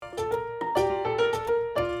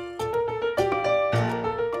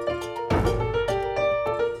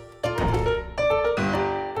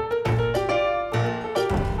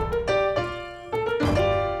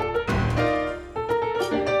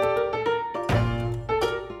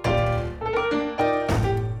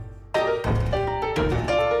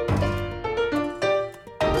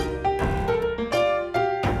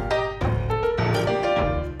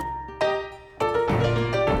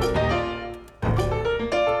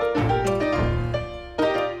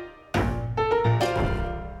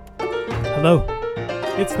Hello,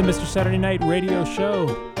 it's the Mr. Saturday Night Radio Show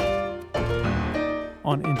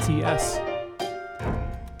on NTS.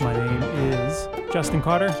 My name is Justin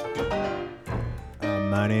Carter.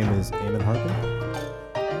 My name is Eamon Harper.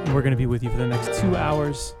 And we're going to be with you for the next 2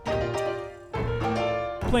 hours,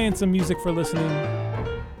 playing some music for listening,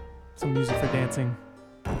 some music for dancing,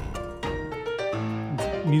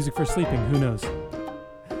 music for sleeping, who knows.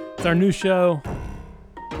 It's our new show.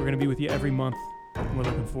 We're going to be with you every month, and we're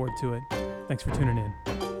looking forward to it. Thanks for tuning in.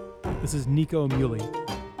 This is Nico Muley.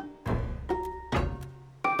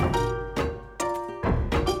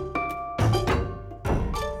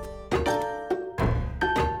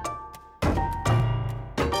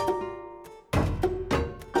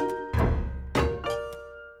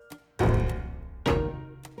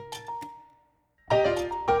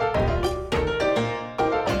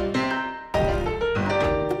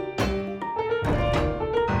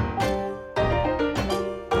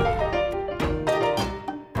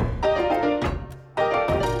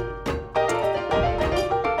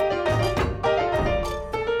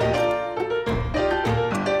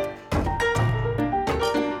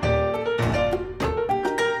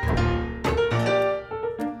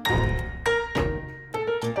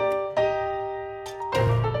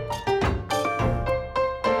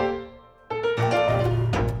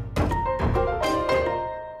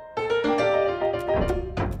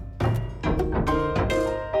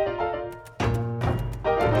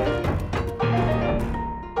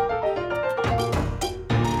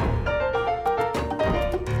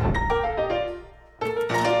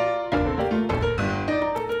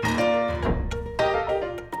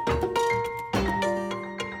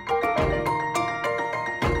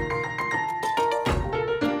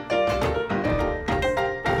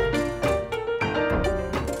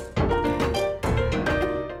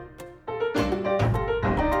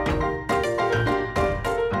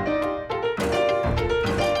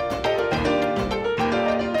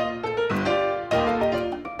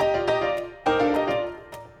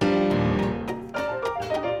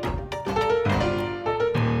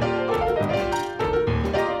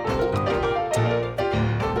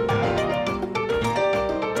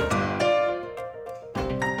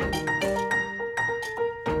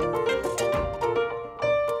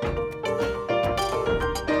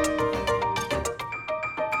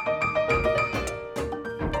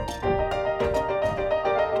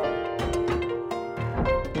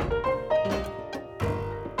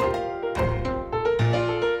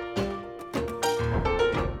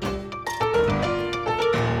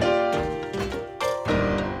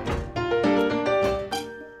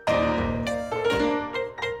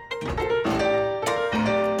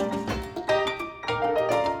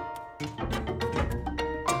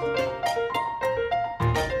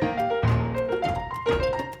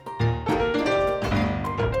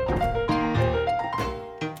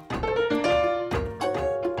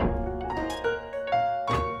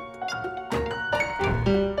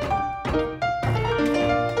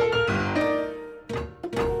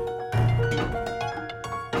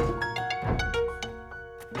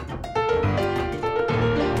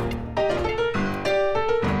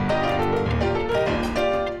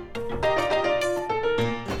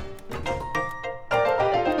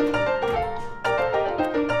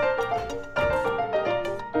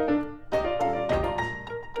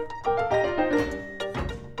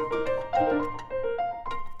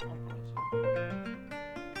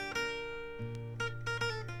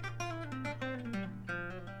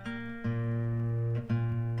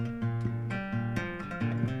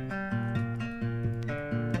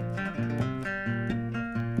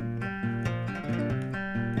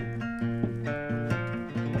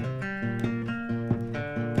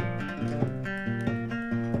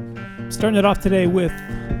 Starting it off today with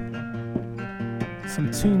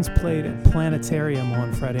some tunes played at Planetarium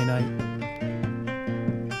on Friday night.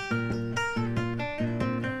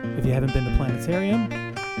 If you haven't been to Planetarium,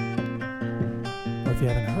 or if you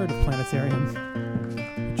haven't heard of Planetarium,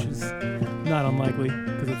 which is not unlikely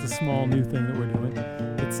because it's a small new thing that we're doing,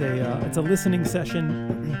 it's a listening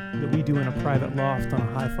session that we do in a private loft on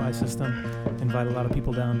a hi-fi system. Invite a lot of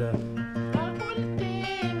people down to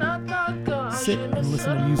sit and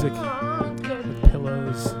listen to music with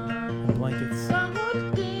pillows and blankets.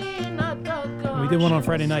 We did one on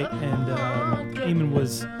Friday night, and Eamon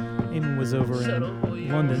was over in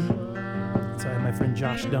London, so I had my friend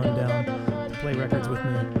Josh Dunn down to play records with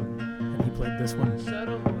me, and he played this one.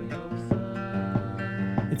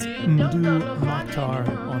 It's Mdu Mokhtar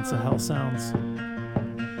on Sahel Sounds.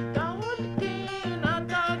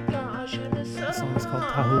 The song is called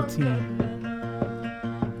Tahuti.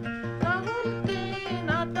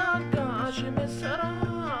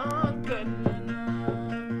 Good.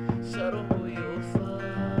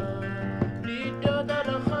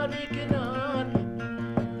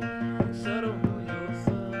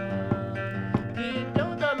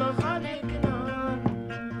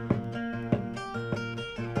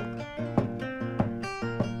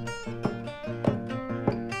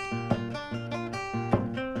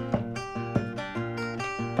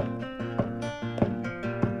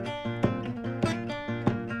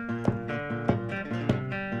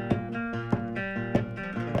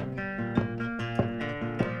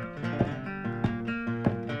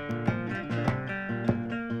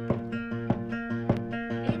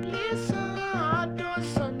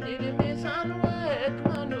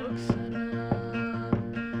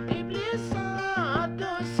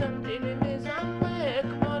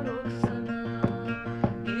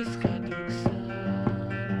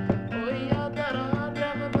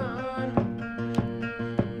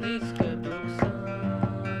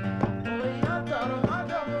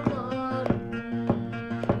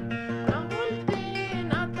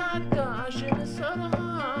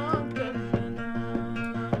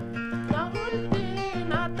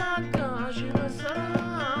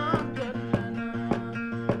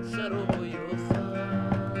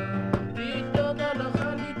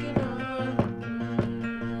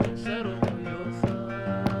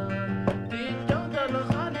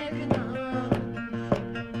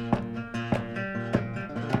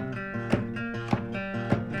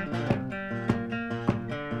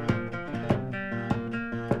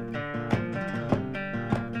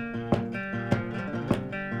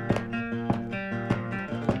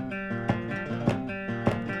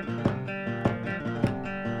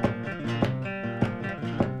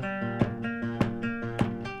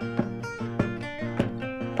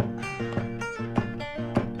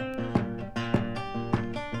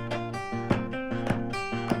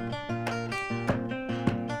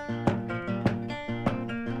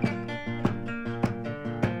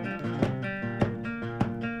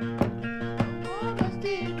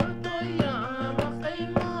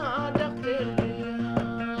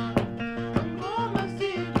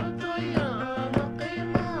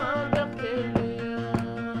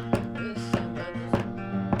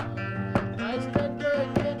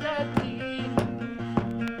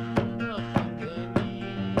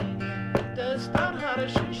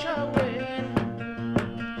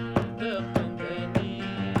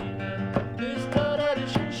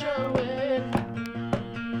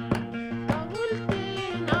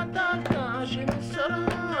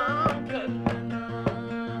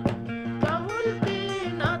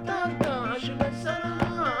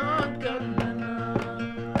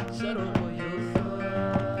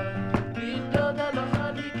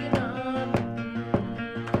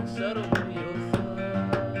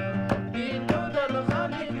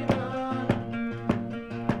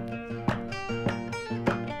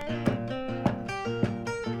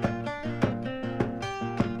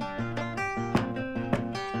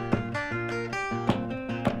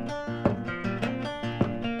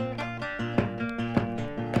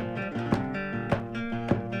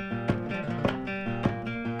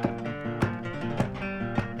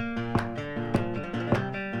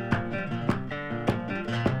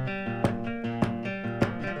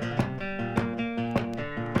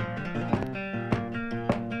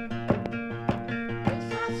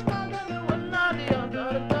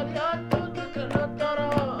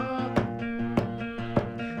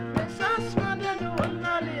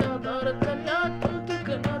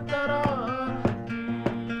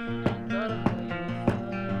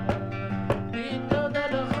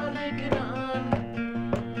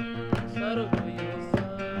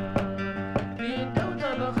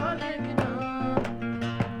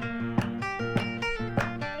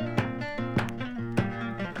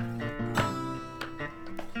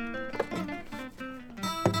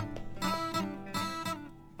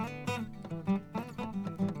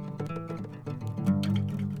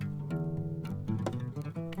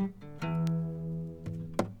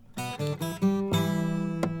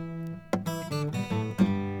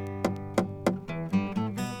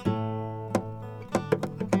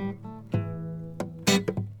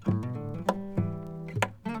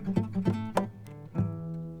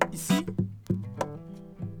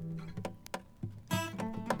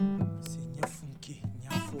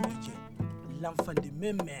 L'enfant de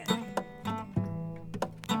mes mères.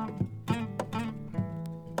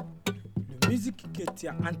 La musique que tu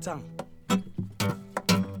entends,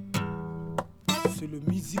 c'est la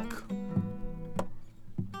musique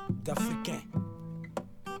d'Africains.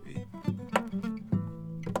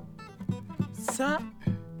 Ça,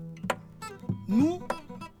 nous,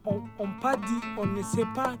 on pas dit, on ne sait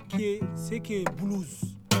pas que c'est que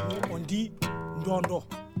blues. Nous, on dit ndondo.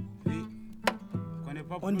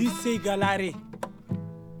 On dit Segalare,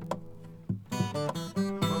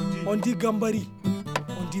 on dit Gambari,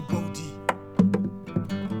 on dit Baudi.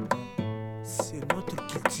 C'est notre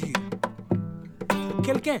culture.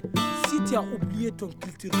 Quelqu'un, si tu as oublié ton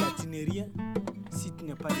culture latinérien, si tu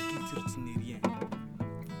n'as pas de culture tinérien,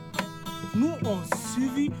 nous on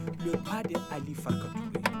suivi le pas de Ali Farka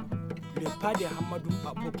Touré, le pas de Hamadou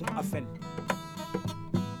Abokoum Afel.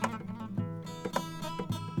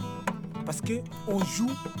 Parce qu'on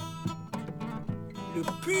joue le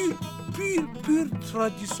pur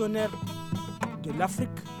traditionnel de l'Afrique,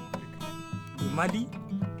 le Mali,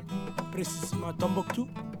 précisément Tombouctou,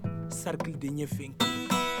 cercle de Nyefeng.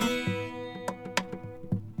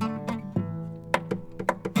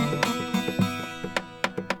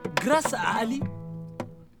 Grâce à Ali,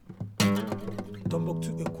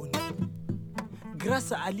 Tombouctou est connu.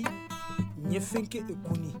 Grâce à Ali, Nyefenke est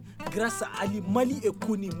connu. Grâce à Ali, Mali est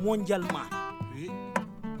connu mondialement. Oui,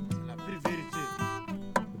 c'est la pure vérité.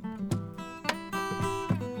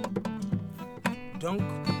 Donc,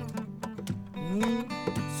 nous,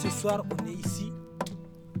 ce soir, on est ici.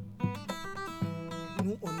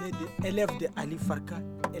 Nous, on est des élèves de Ali Farka,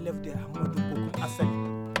 élèves de Hamadou Bokoum Afel.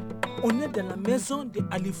 On est dans la maison de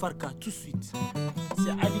Ali Farka tout de suite.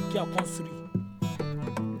 C'est Ali qui a construit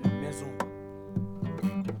la maison.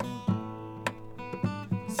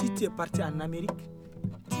 Si tu es parti en Amérique,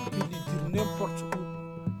 tu peux lui dire n'importe où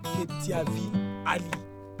que tu as vu Ali.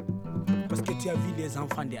 Parce que tu as vu les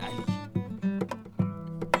enfants de Ali.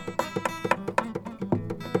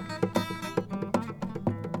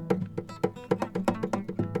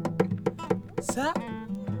 Ça,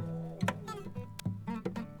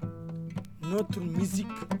 notre musique,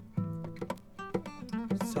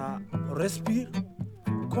 ça respire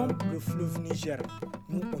comme le fleuve Niger.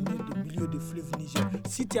 Nous, on est au milieu du fleuve Niger.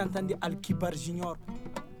 Si tu entendais Al-Kibar Junior,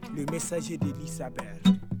 le messager de l'Issaber,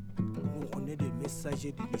 nous, on est des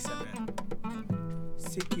messagers de l'Issaber.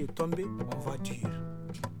 Ce qui est tombé, on va dire.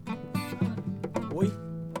 Oui.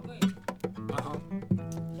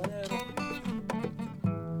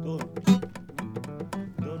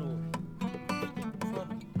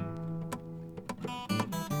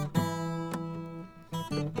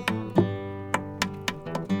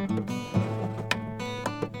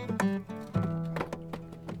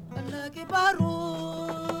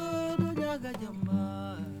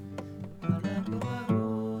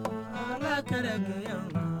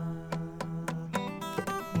 karagayanga.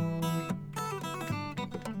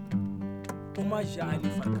 Hommage à Ali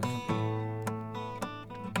Farka Touré.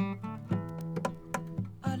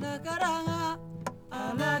 Ala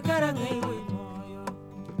garanga iwe moyo.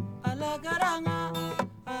 Ala garanga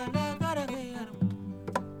yarmo.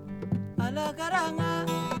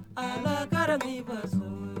 Ala garanga ibaso.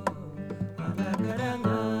 Ala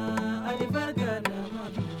garanga Ali Farka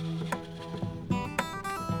namano.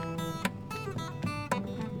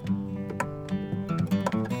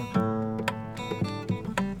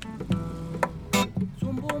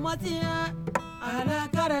 Sumbu matia ala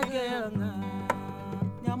karagayanga.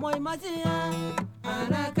 Nyamoy matia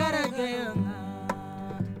ala karagayanga.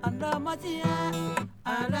 Anda matia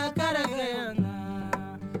ala karagayanga.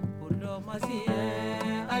 Ulo matia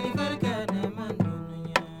Ali Farka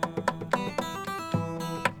namandunya.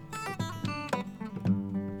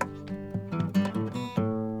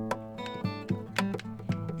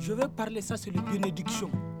 Je vais parler ça, c'est les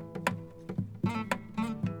bénédictions.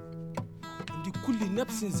 Ndi kulli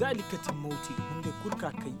nafsin zalikatil mauti, hunde kulka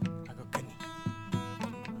kai aga kani.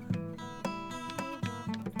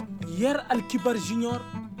 Yer Alkibar Junior,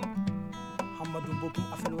 Hamadou Bokum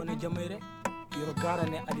afel wane jamaire, yoro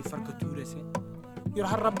garane Ali Farka Touré se. Yoro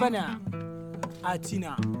har rabbana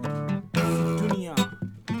atina fi dunya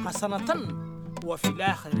hasanatan wa fil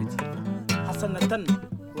akhirati hasanatan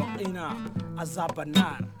wa qina عذاب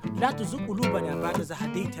النار لا تزغ قلوبنا بعد إذ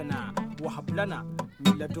هديتنا وهب لنا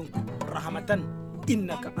من لدنك رحمة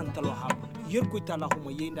إنك أنت الوهاب يركو اللهم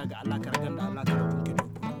يندق الله كرغند الله كرغند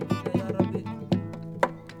يا ربي.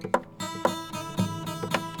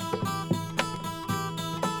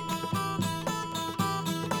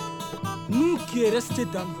 Nous qui est resté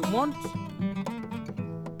dans le monde,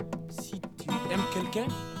 si tu aimes quelqu'un,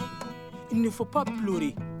 il ne faut pas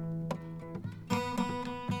pleurer.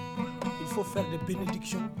 Il faut faire des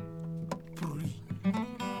bénédictions pour lui.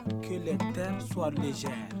 Que les terres soient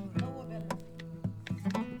légères.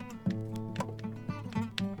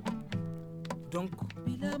 Donc,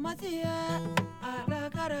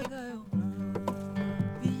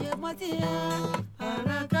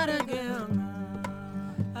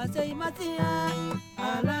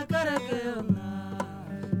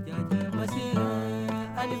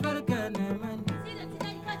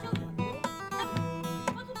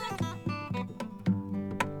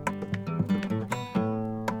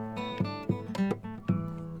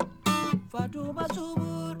 Fatuma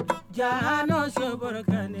subur, jahano subur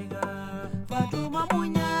kaniga. Fatuma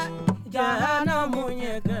munya, jahano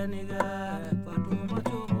munya kaniga. Fatuma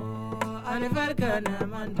subur, Ali Farka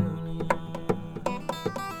namandunya.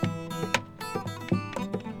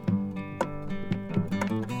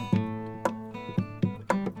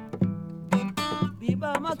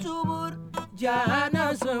 Biba masubur, jahano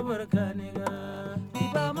subur kaniga.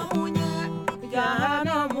 Biba mamunya,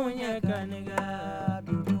 jahano munya kaniga.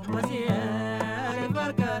 Ali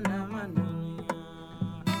Farka namandunya.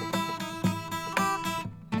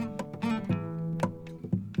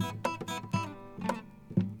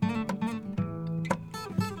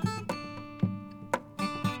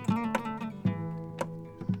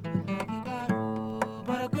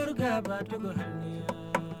 Barakurga batugu haniya.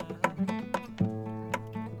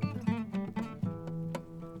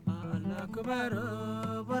 Allah akbar,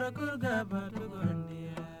 barakurga batugu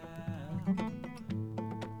haniya.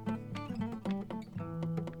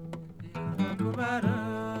 Bara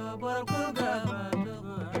barakurga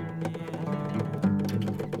batugu haniya.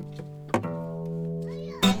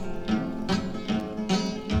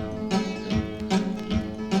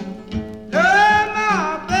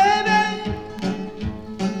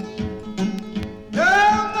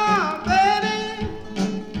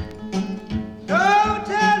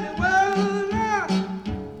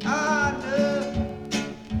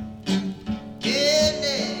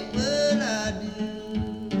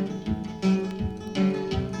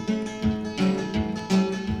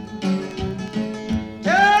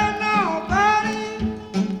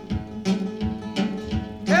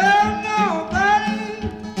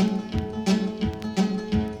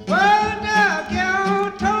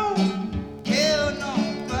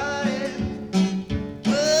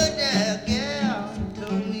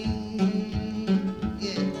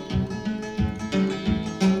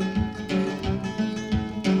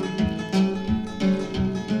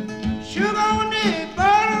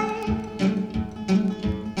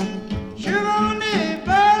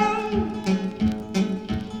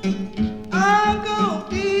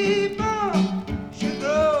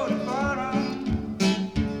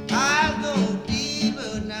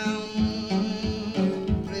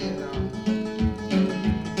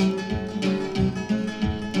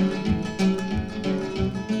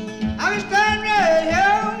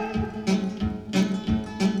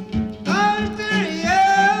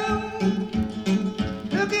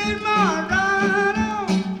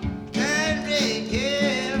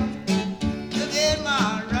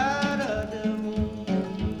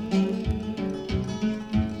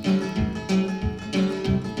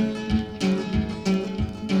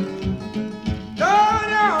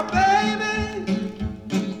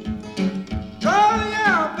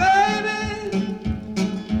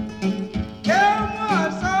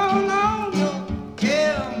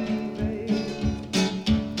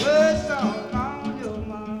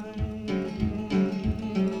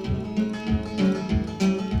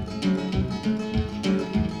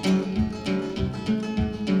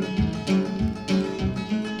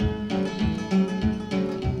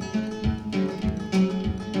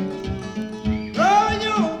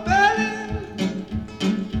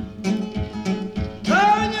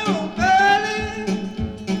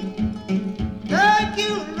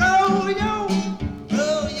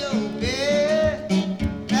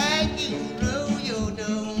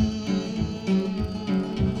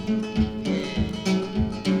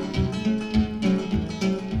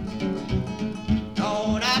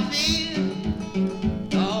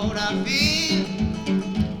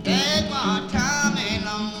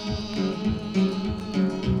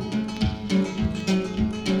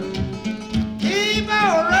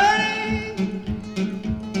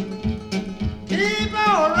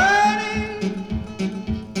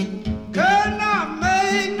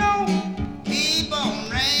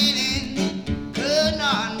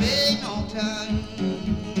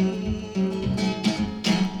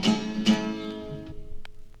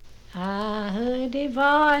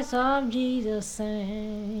 Voice of Jesus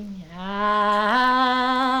sing. I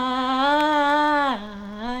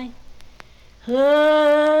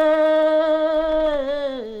heard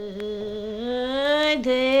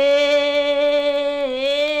the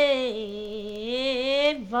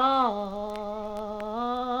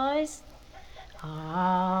voice of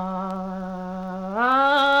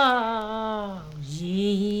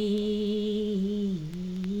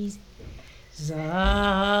Jesus.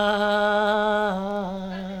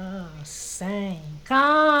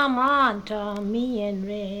 Come unto me and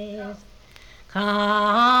rest. Come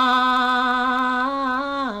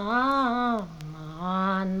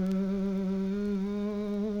on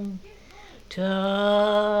to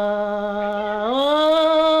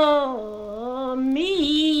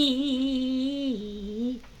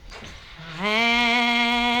me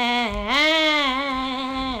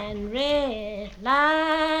and rest.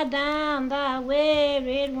 Lie down, thou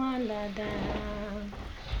wearied one, lie down.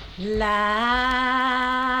 Lie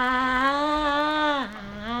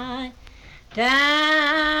down,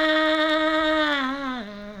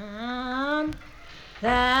 thy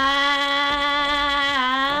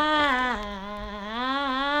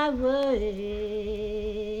wearied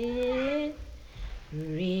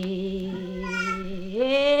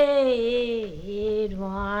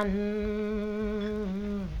one.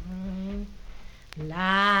 Lie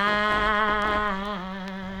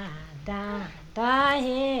down, thy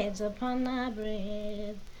heads upon thy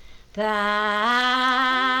breast, thy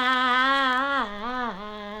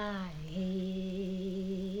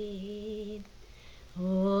head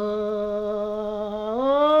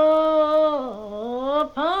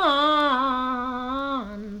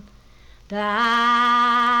upon thy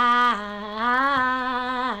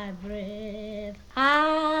breath.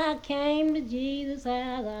 I came to Jesus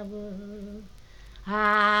as I was. I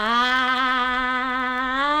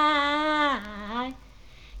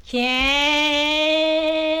came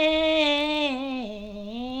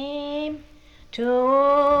to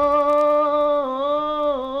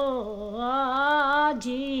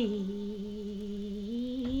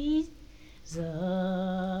Jesus as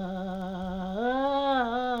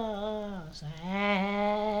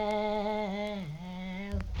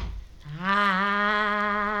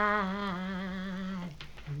I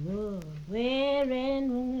was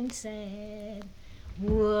wearing sad,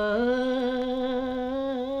 worried,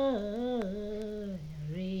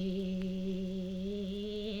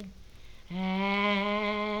 and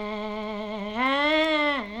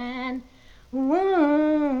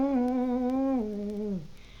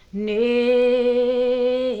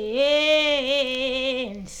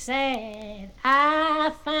wounded, sad.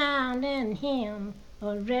 I found in him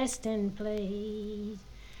a resting place.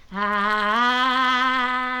 I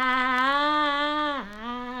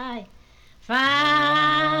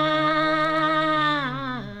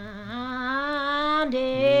found in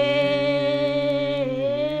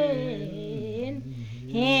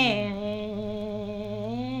him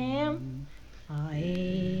a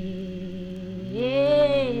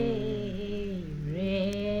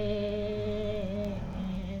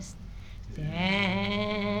rest and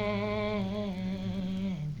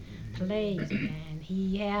place, and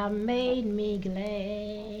he have made me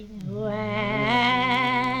glad when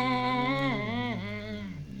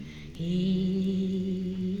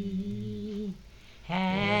he has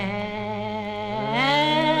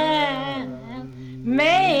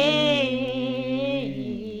made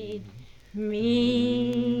me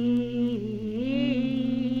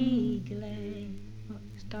glad.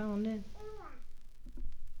 Stone it.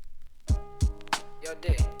 Yo,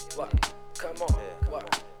 D, what? Come on,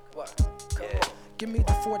 what? Come on. Give me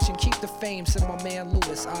the fortune, keep the fame, said my man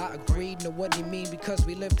Lewis. I agreed, know what he mean, because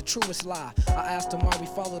we live the truest lie. I asked him why we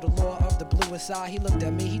follow the law of the bluest eye. He looked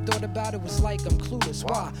at me, he thought about it, was like I'm clueless.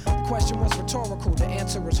 Why? The question was rhetorical, the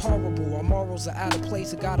answer is horrible. Our morals are out of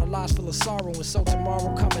place, I got our lives full of sorrow. And so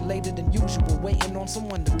tomorrow coming later than usual, waiting on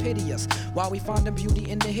someone to pity us, while we finding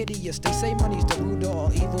beauty in the hideous. They say money's the root of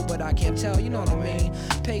all evil, but I can't tell, you know what I mean.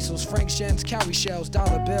 Pesos, franc shens, cowrie shells,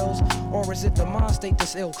 dollar bills, or is it the mind state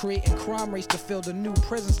that's ill, creating crime rates to fill the of new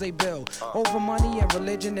prisons they build. Over money and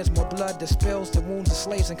religion, there's more blood that spills. The wounds of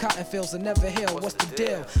slaves and cotton fields that never heal. What's the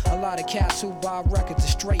deal? A lot of cats who buy records are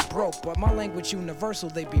straight broke, but my language universal.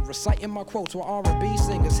 They be reciting my quotes while R&B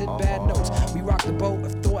singers hit bad notes. We rock the boat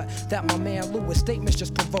of thought that my man Lewis statements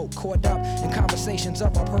just provoke. Caught up in conversations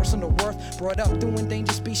of our personal worth. Brought up through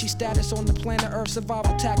endangered species status on the planet Earth.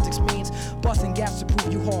 Survival tactics means busting gaps to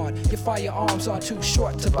prove you hard. Your firearms are too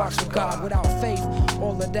short to box with God. Without faith,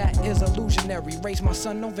 all of that is illusionary. Raise my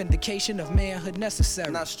son, no vindication of manhood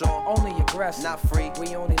necessary. Not strong, only aggressive. not free,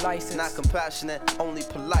 we only licensed. not compassionate, only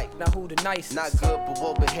polite. Now who the nicest? Not good but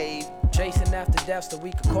well behaved. Chasing after death so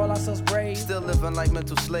we could call ourselves brave. Still living like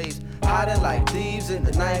mental slaves. Hiding like thieves in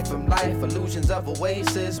the night from life. Illusions of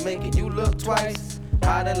oasis making you look twice.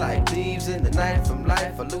 Hiding like thieves in the night from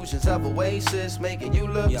life. Illusions of oasis making you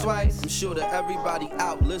look twice. I'm sure that everybody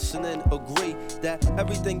out listening agree that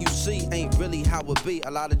everything you see ain't really how it be.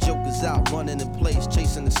 A lot of jokers out running in place,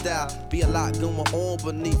 chasing the style. Be a lot going on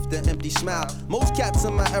beneath the empty smile. Most cats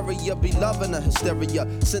in my area be loving the hysteria.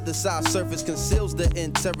 Synthesized surface conceals the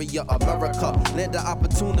interior. America, land of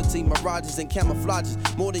opportunity, mirages and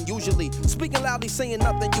camouflages more than usually. Speaking loudly, saying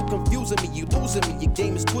nothing, you confusing me, you losing me. Your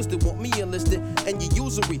game is twisted, want me enlisted, and you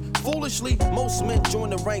usury. Foolishly, most men join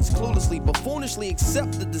the ranks cluelessly, but foolishly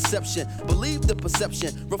accept the deception, believe the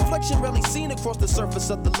perception. Reflection rarely seen across the surface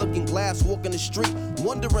of the looking glass. Walking the street,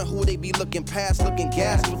 wondering who they be looking past, looking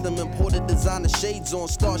gas with them imported designer shades on.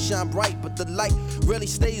 Stars shine bright, but the light rarely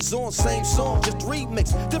stays on. Same song, just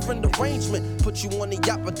remix, different arrangement. Put you on a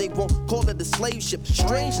yacht, but they won't call it a slave ship.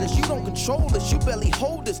 Strangeness, you don't control this, you barely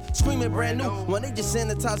hold this. Screaming brand new when they just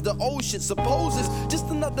sanitize the old shit. Suppose it's just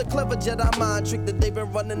another clever Jedi mind trick that they've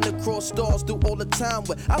been running across stars through all the time.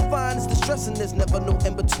 What I find is distressing, there's never no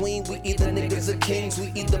in between. We either niggas or kings,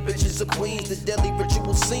 we either bitches or queens. The deadly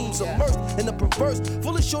ritual seems immersed in the perverse,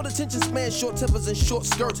 full of short attention spans, short tempers and short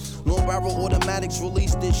skirts. Long barrel automatics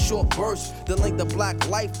released in short bursts. The length of black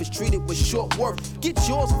life is treated with short worth. Get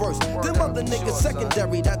yours first, them other niggas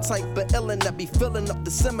secondary. That type of illin' that be filling up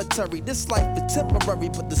the cemetery. This life is temporary,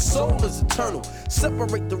 but the soul is eternal.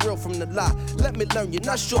 Separate the real from the lie. Let me learn, you're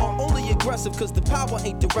not sure, only aggressive, cause the power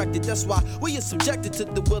ain't directed. That's why we are subjected to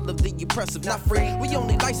the will of the oppressive. Not free, we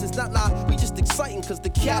only licensed, not lie. We just exciting, cause the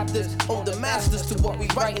captives own the masters to what we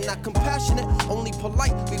writing. Not compassionate, only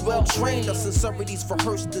polite. We well trained, our sincerities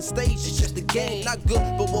rehearsed and staged. It's just a game, not good,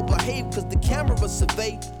 but we'll behave, cause the camera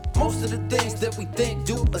survey most of the things that we think,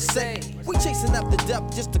 do, or say. We chasing after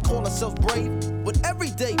death just to call ourselves brave. But every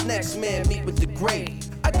day, next man meet with the grave.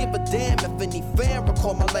 I give a damn if any fan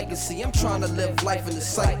recall my legacy. I'm trying to live life in the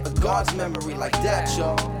sight of God's memory like that,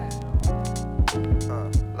 y'all.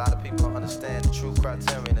 A lot of people don't understand the true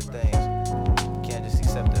criterion of things. Can't just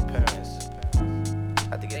accept the appearance.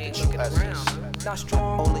 Have to get the true essence. Not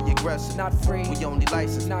strong, only aggressive. Not free, we only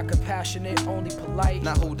licensed. Not compassionate, only polite.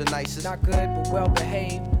 Not who the nicest. Not good, but well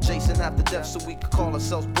behaved. Chasing after death so we could call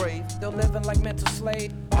ourselves brave. Still living like mental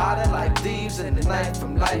slave. Hiding like thieves in the night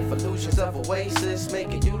from life. Illusions of oasis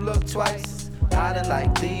making you look twice. Hiding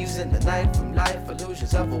like thieves in the night from life.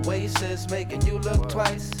 Illusions of oasis making you look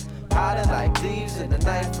twice. Hiding like thieves in the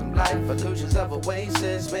night from life. Illusions of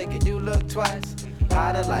oasis making you look twice.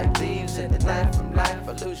 Hiding like thieves in the night from life.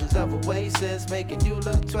 Illusions of oasis making you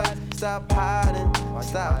look twice. Stop hiding,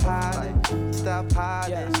 stop hiding, stop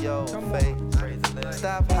hiding your face.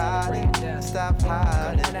 Stop hiding, stop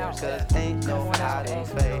hiding, cause ain't no hiding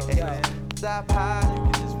face. Stop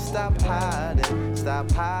hiding, stop hiding,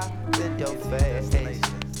 stop hiding your face.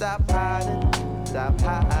 Stop hiding,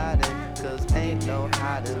 cause ain't no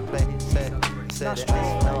hiding place. Said it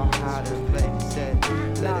ain't no hiding place. Said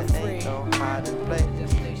it ain't no hiding place.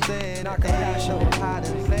 Said it ain't no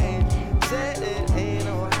hiding place. Said it ain't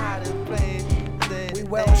no hiding place. We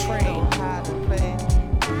well trained.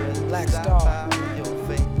 Black Star.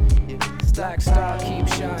 Black Star keep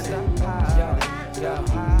shining. Yeah.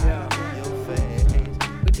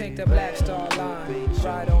 We take the Black Star line,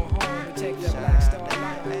 ride on home. We take the Black Star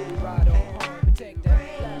line, ride on home. We take that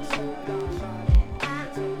Black Star line,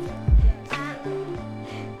 ride on home.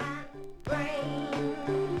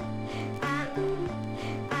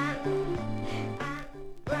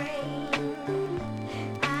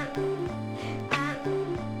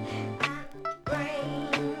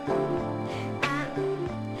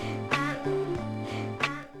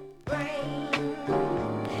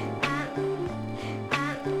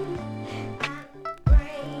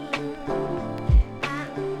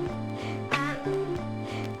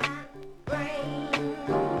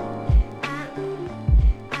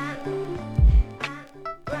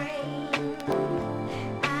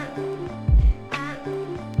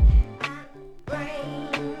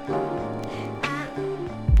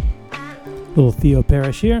 Little Theo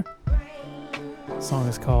Parrish here. The song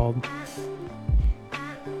is called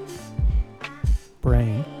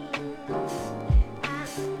Brain.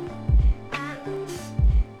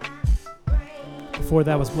 Before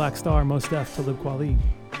that was Black Star, Mos Def, Talib Kweli,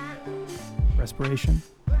 Respiration.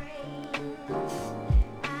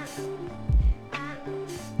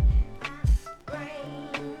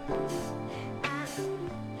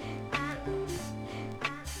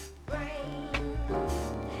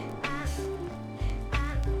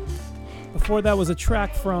 Before that was a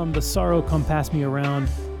track from the Sorrow Come Pass Me Around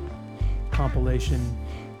compilation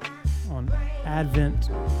on Advent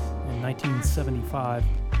in 1975.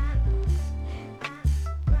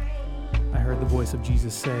 I Heard the Voice of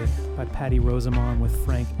Jesus Say by Patty Rosamond with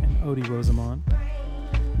Frank and Odie Rosamond.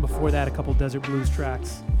 Before that, a couple Desert Blues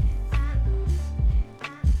tracks.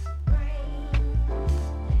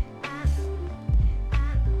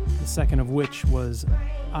 The second of which was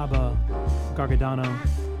Abba Gargadano.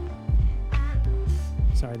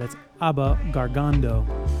 Sorry, that's Abba Gargando.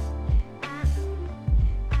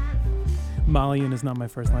 Malian is not my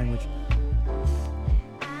first language.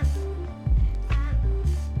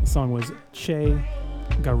 The song was Che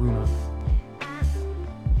Garuma.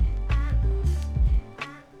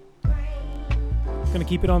 Gonna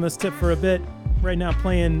keep it on this tip for a bit. Right now,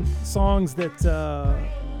 playing songs that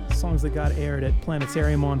got aired at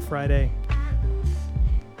Planetarium on Friday.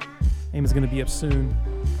 Aim is gonna be up soon,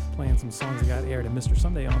 playing some songs that got aired at Mr.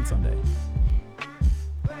 Sunday on Sunday.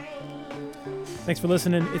 Thanks for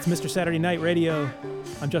listening. It's Mr. Saturday Night Radio.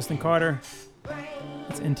 I'm Justin Carter.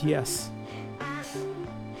 It's NTS.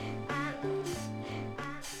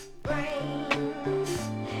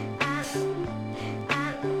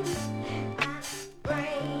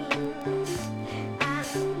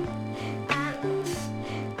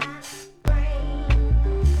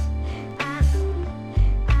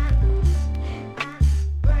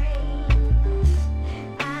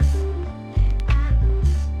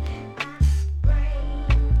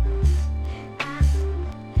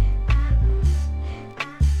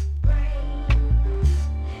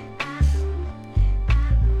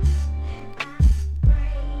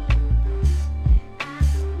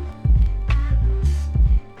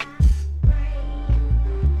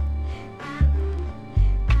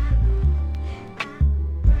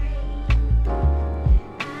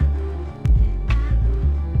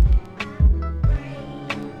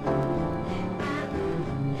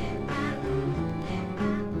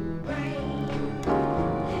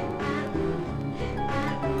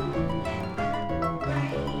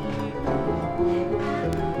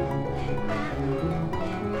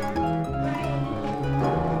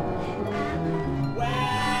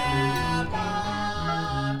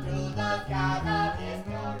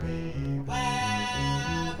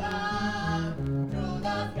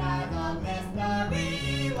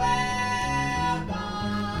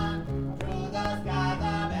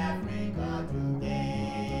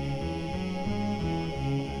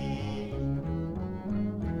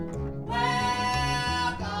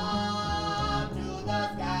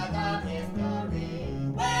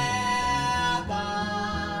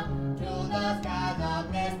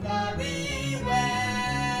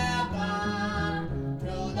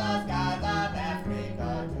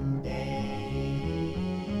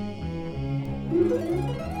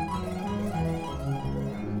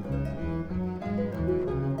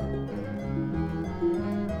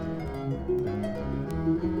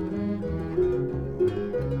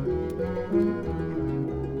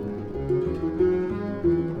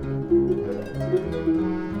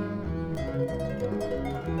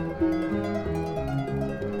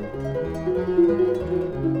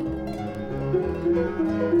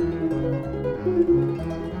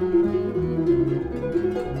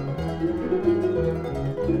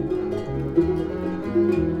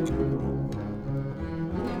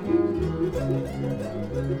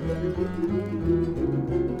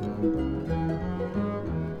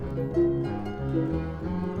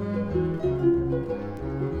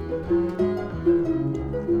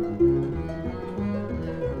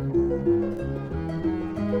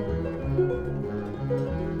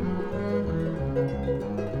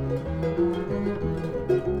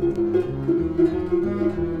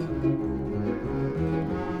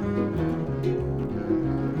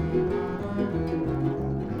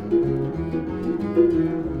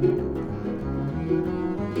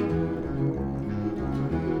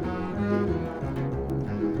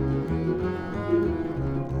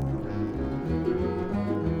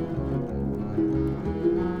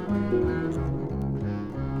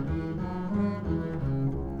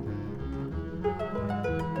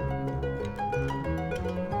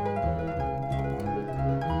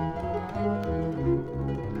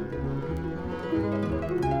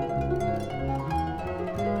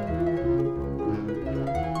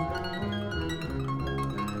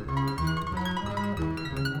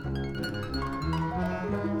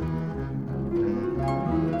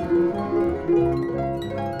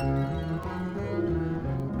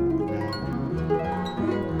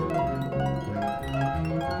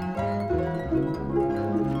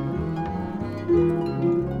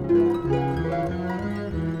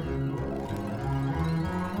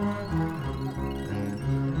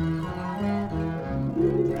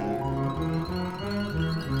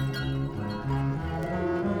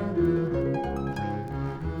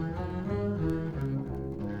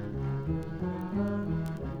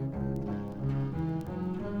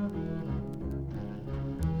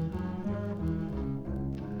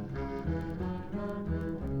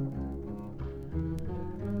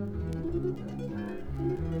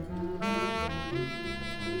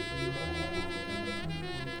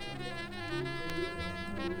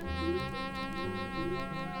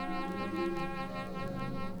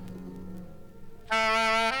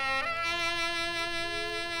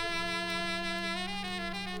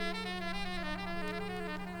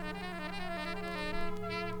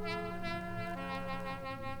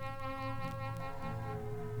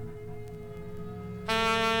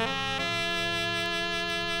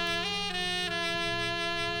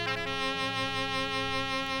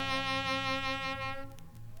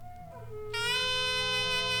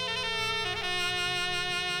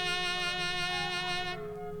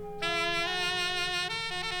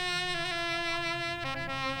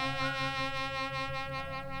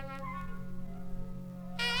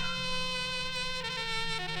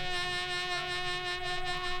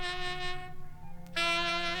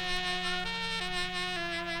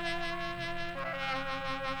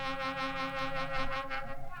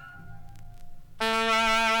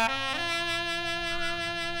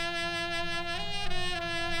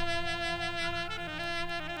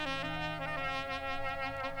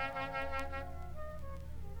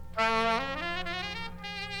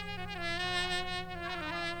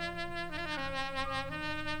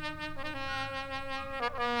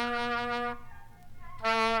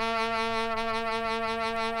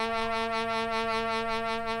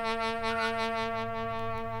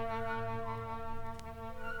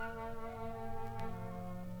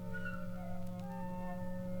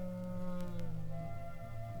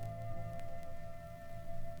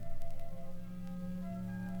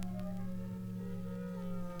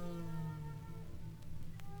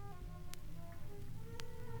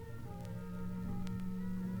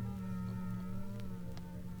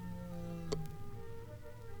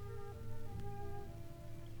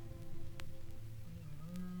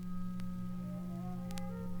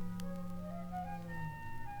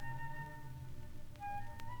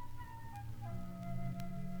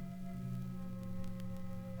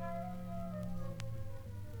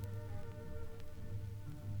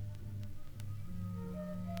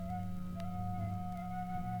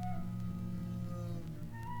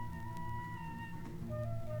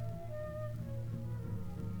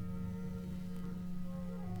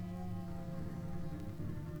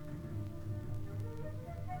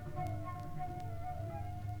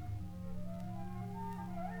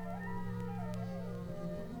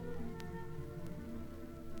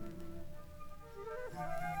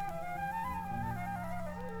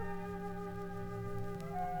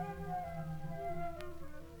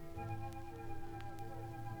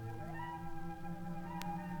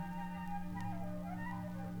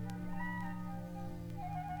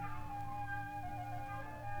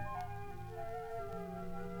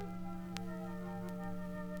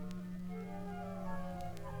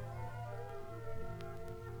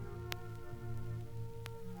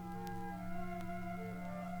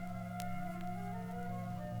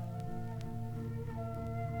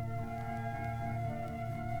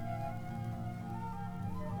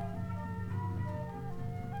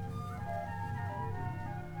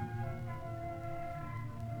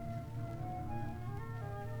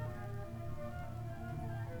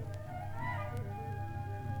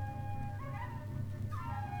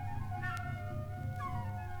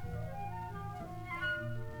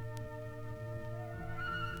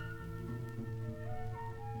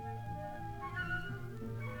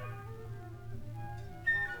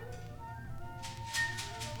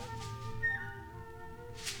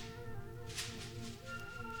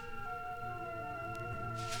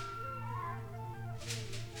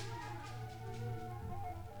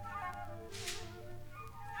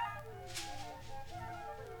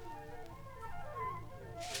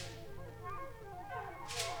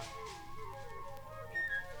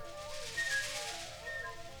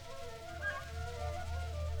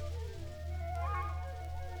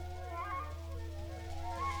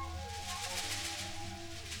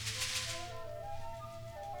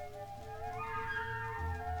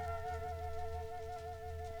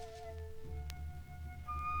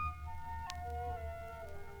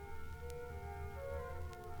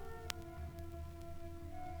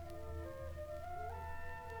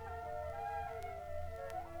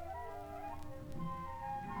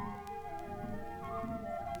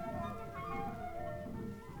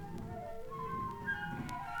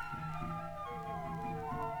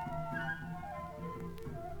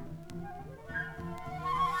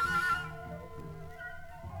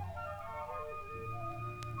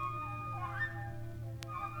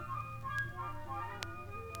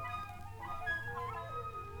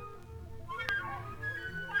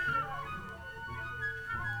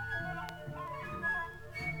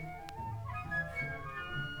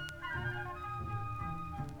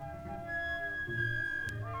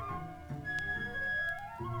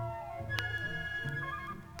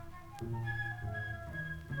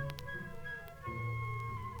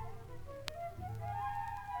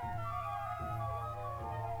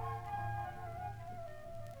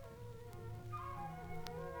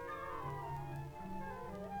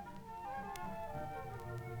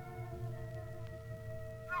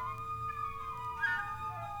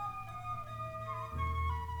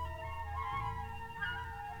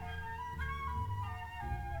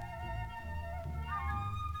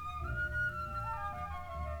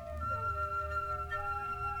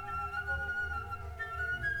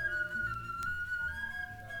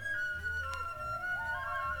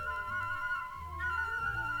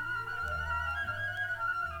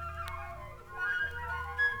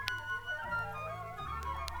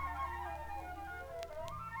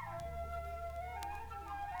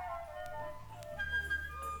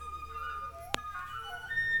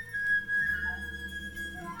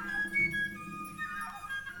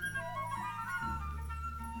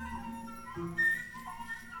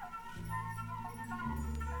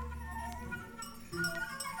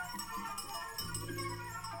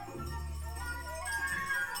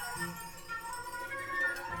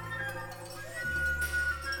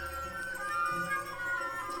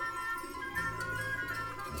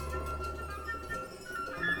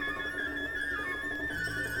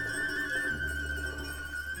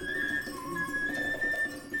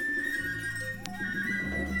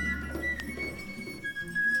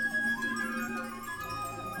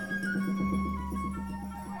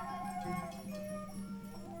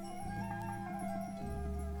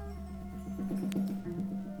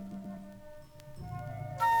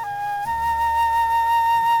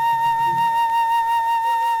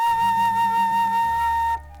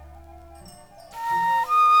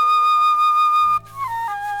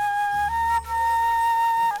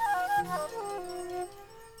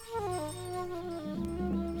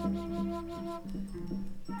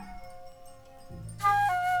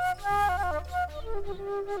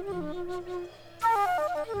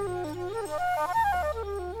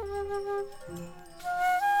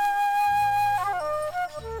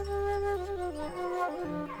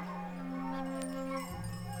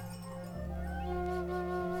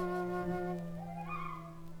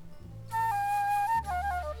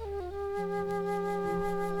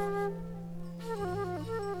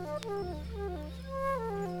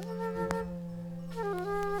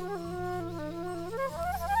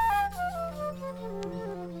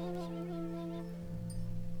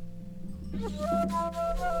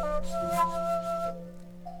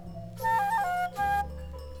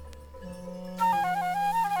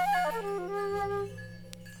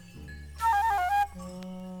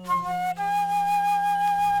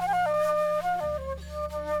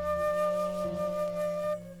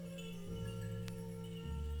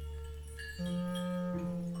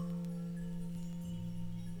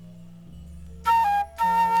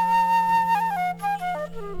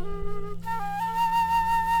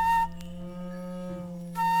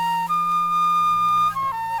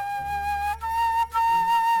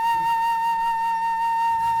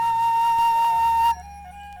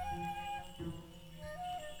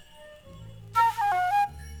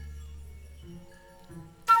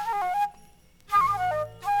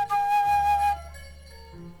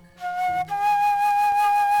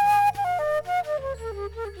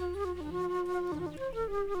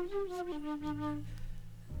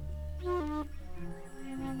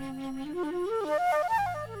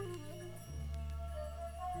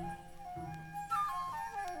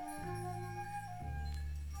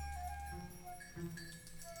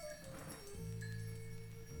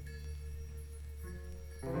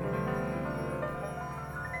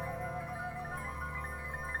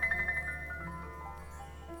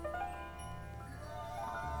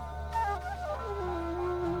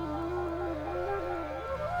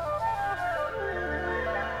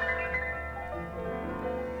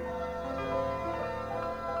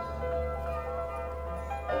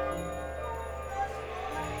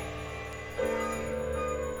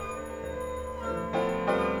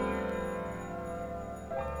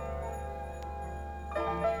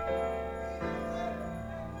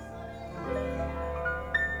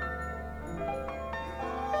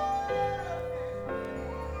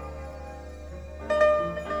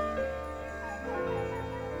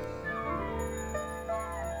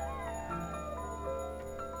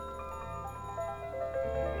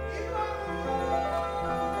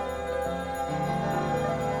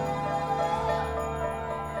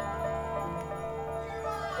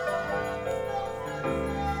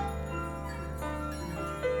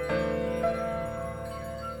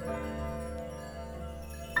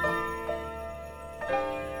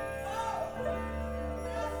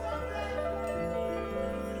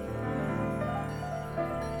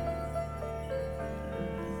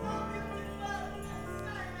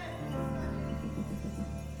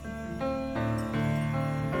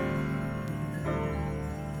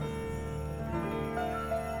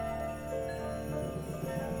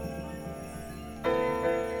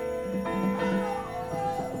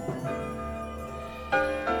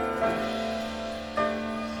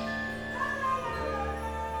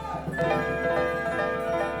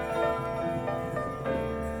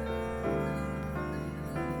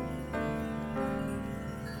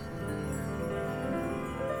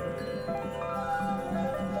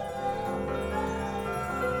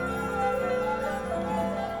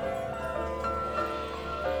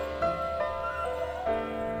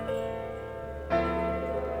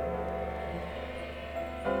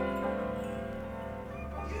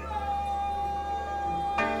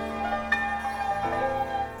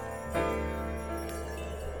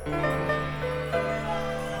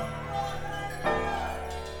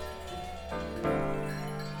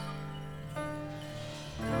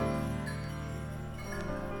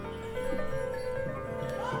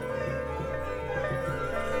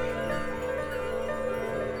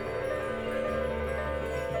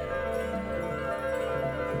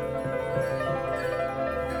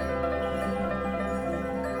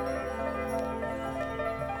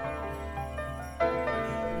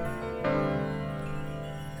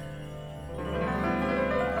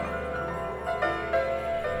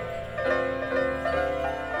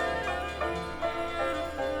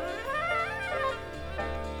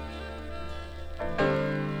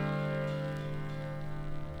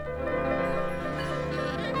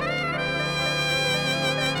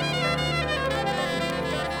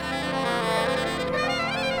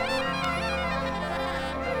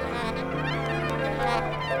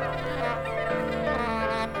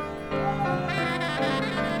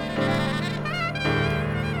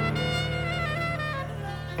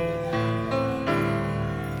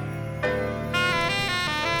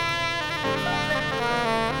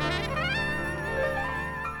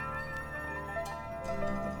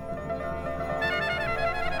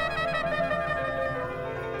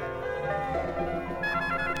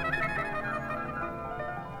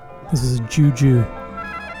 This is Juju.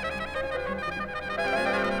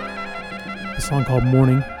 A song called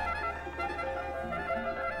Morning.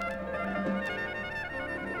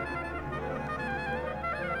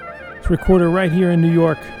 It's recorded right here in New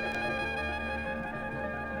York.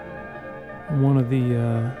 one of the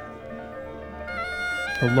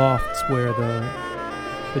lofts where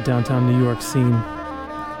the downtown New York scene,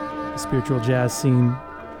 the spiritual jazz scene,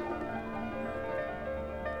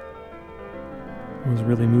 was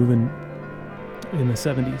really moving in the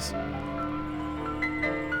 70s.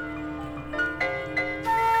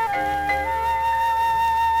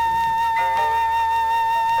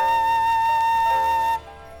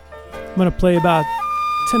 I'm going to play about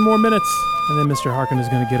 10 more minutes, and then Mr. Harkin is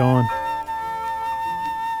going to get on.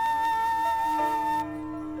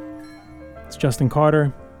 It's Justin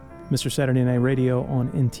Carter, Mr. Saturday Night Radio on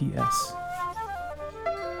NTS.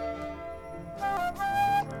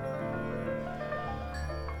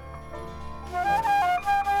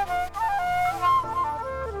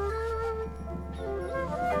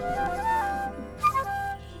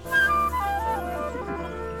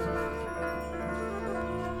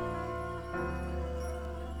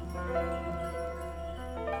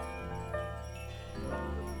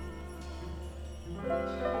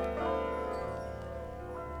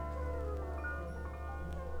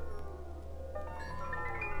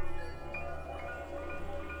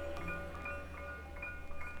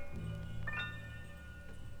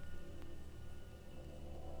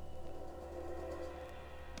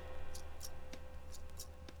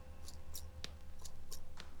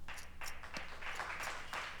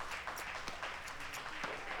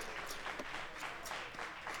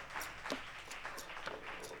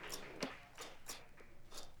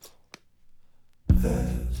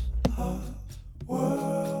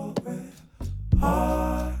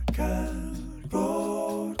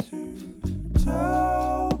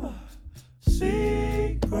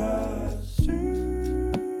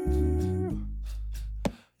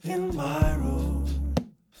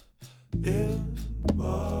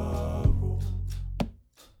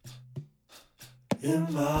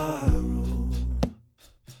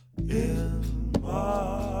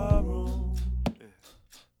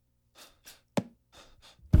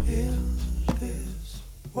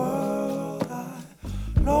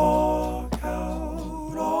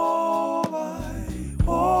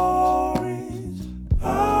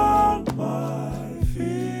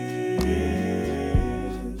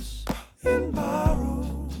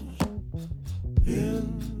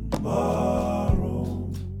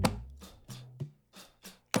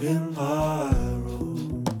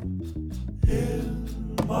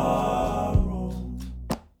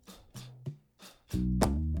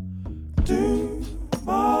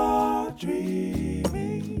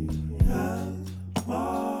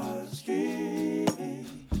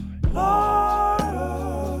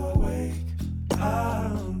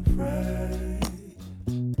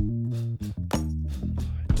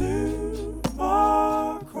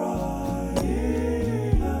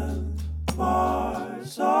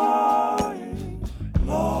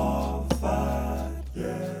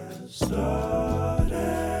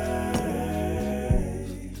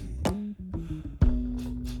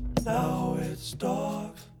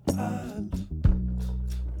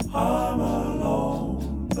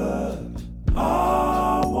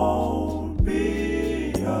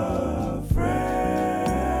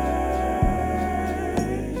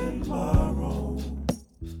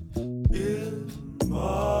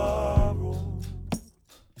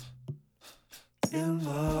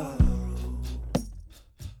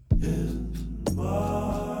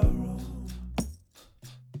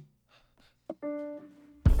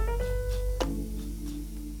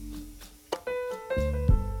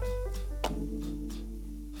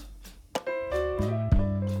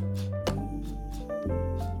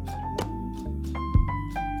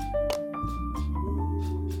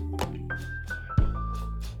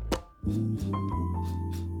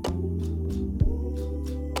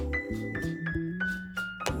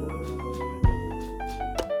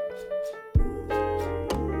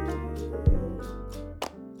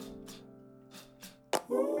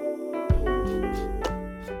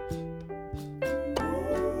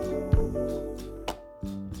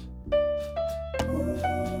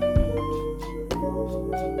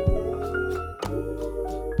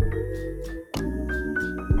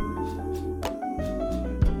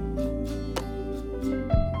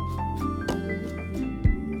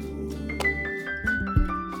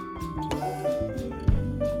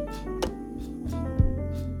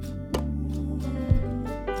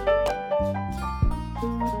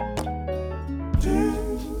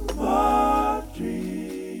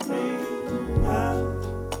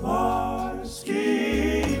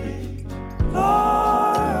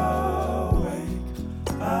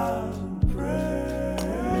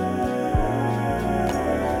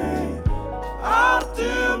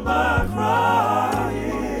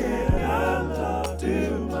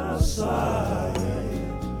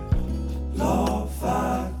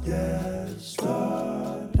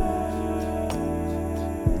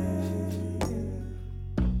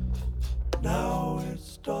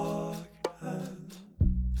 it's dark and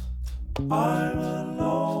I'm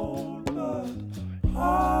alone, but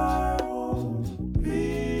I won't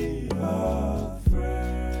be afraid.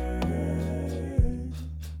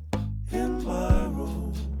 In my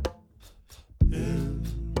room, in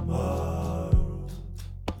my room,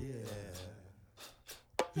 yeah.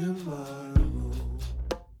 In my room,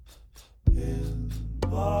 in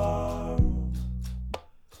my room,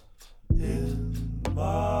 in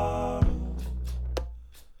my room,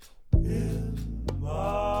 in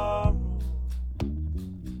my room,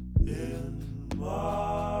 in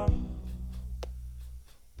my room,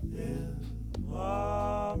 in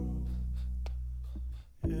my room,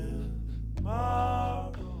 in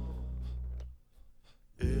my room,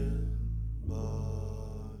 in my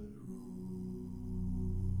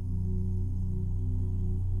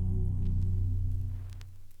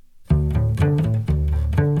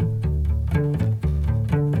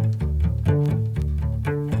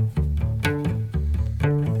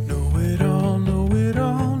Know it all, know it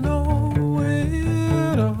all, know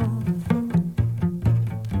it all.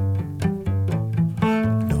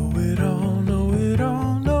 Know it all, know it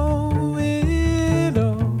all, know it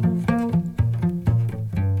all.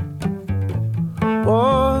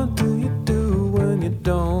 What do you do when you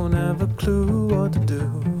don't have a clue what to do?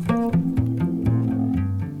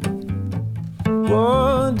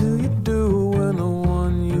 What do you do when the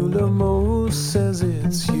one you love most says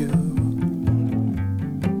it's you?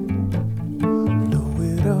 Know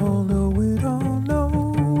it all, know it all,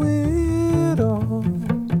 know it all.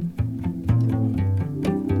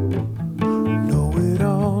 Know it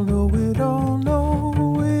all, know it all,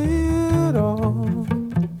 know it all.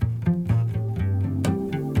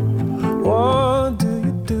 What do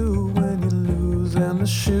you do when you lose and the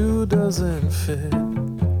shoe doesn't fit?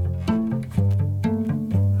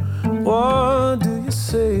 What do you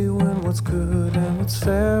say when what's good and what's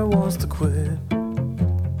fair wants to quit?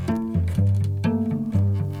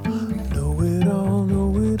 Know it all,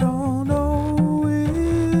 know it all, know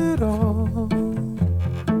it all.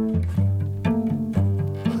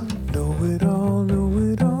 Know it all, know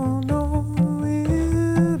it all, know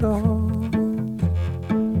it all.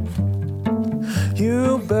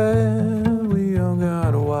 You bet we all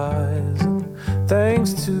got wise,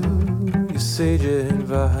 thanks to your sage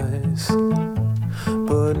advice.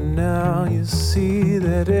 But now you see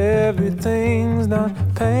that everything's not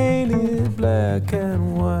painted black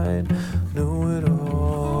and white. Know it all.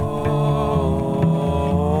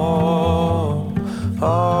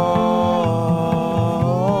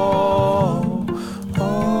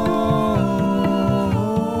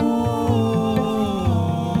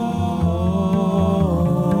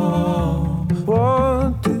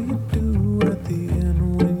 What do you do at the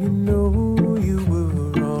end when you know you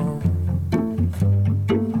were wrong?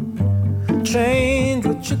 Change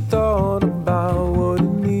what you thought about what it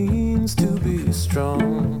means to be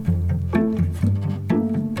strong.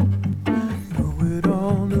 Know it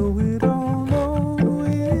all, know it all, know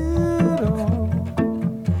it all.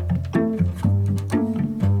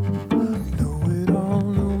 Know it all,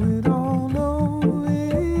 know it all, know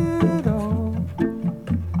it all.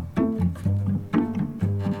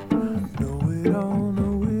 Know it all,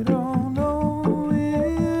 know it all, know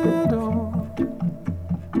it all.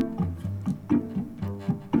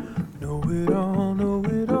 Know it all, know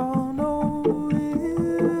it all, know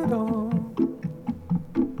it all.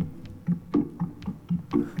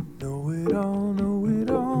 Know it all, know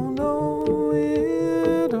it all, know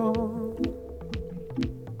it all.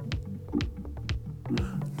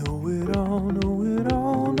 Know it all, know it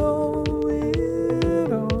all, know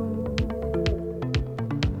it all.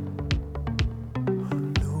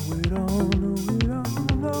 Know it all, know it all,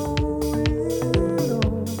 know it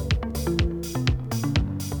all.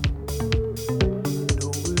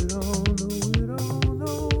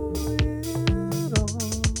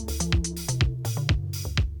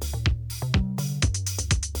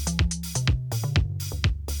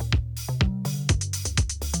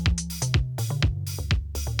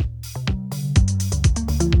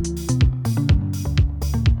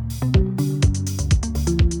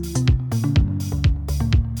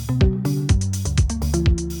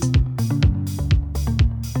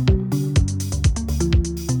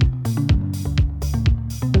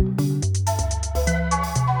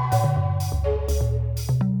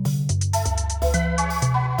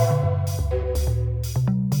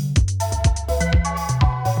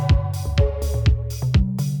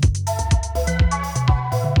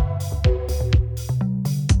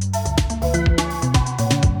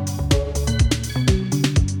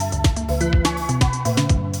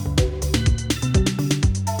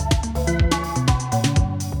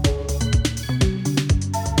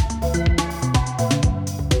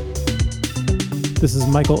 This is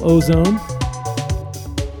Michael Ozone,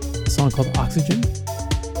 a song called Oxygen.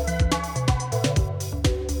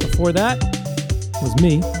 Before that was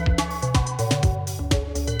me.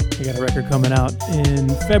 I got a record coming out in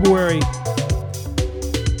February.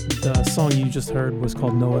 The song you just heard was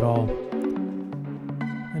called Know It All.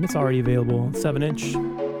 And it's already available 7-inch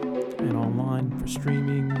and online for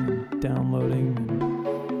streaming and downloading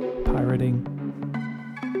and pirating.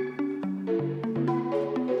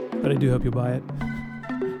 But I do hope you'll buy it.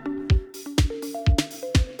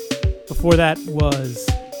 Before that was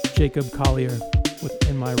Jacob Collier with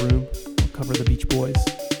In My Room. I'll cover the Beach Boys.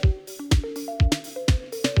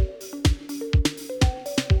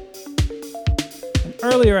 And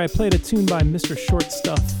earlier I played a tune by Mr. Short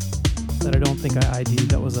Stuff that I don't think I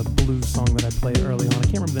ID'd. That was a blues song that I played early on. I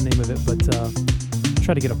can't remember the name of it, but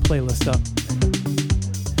try to get a playlist up.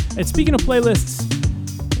 And speaking of playlists,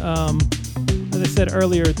 as I said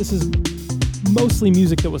earlier, this is mostly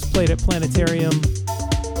music that was played at Planetarium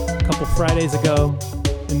a couple Fridays ago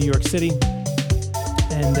in New York City.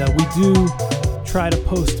 And we do try to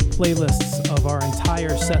post playlists of our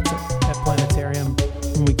entire sets at Planetarium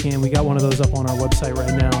when we can. We got one of those up on our website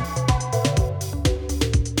right now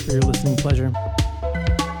for your listening pleasure.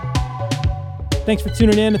 Thanks for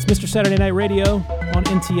tuning in. It's Mr. Saturday Night Radio on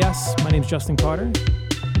NTS. My name's Justin Carter.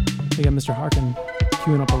 We got Mr. Harkin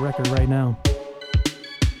queuing up a record right now.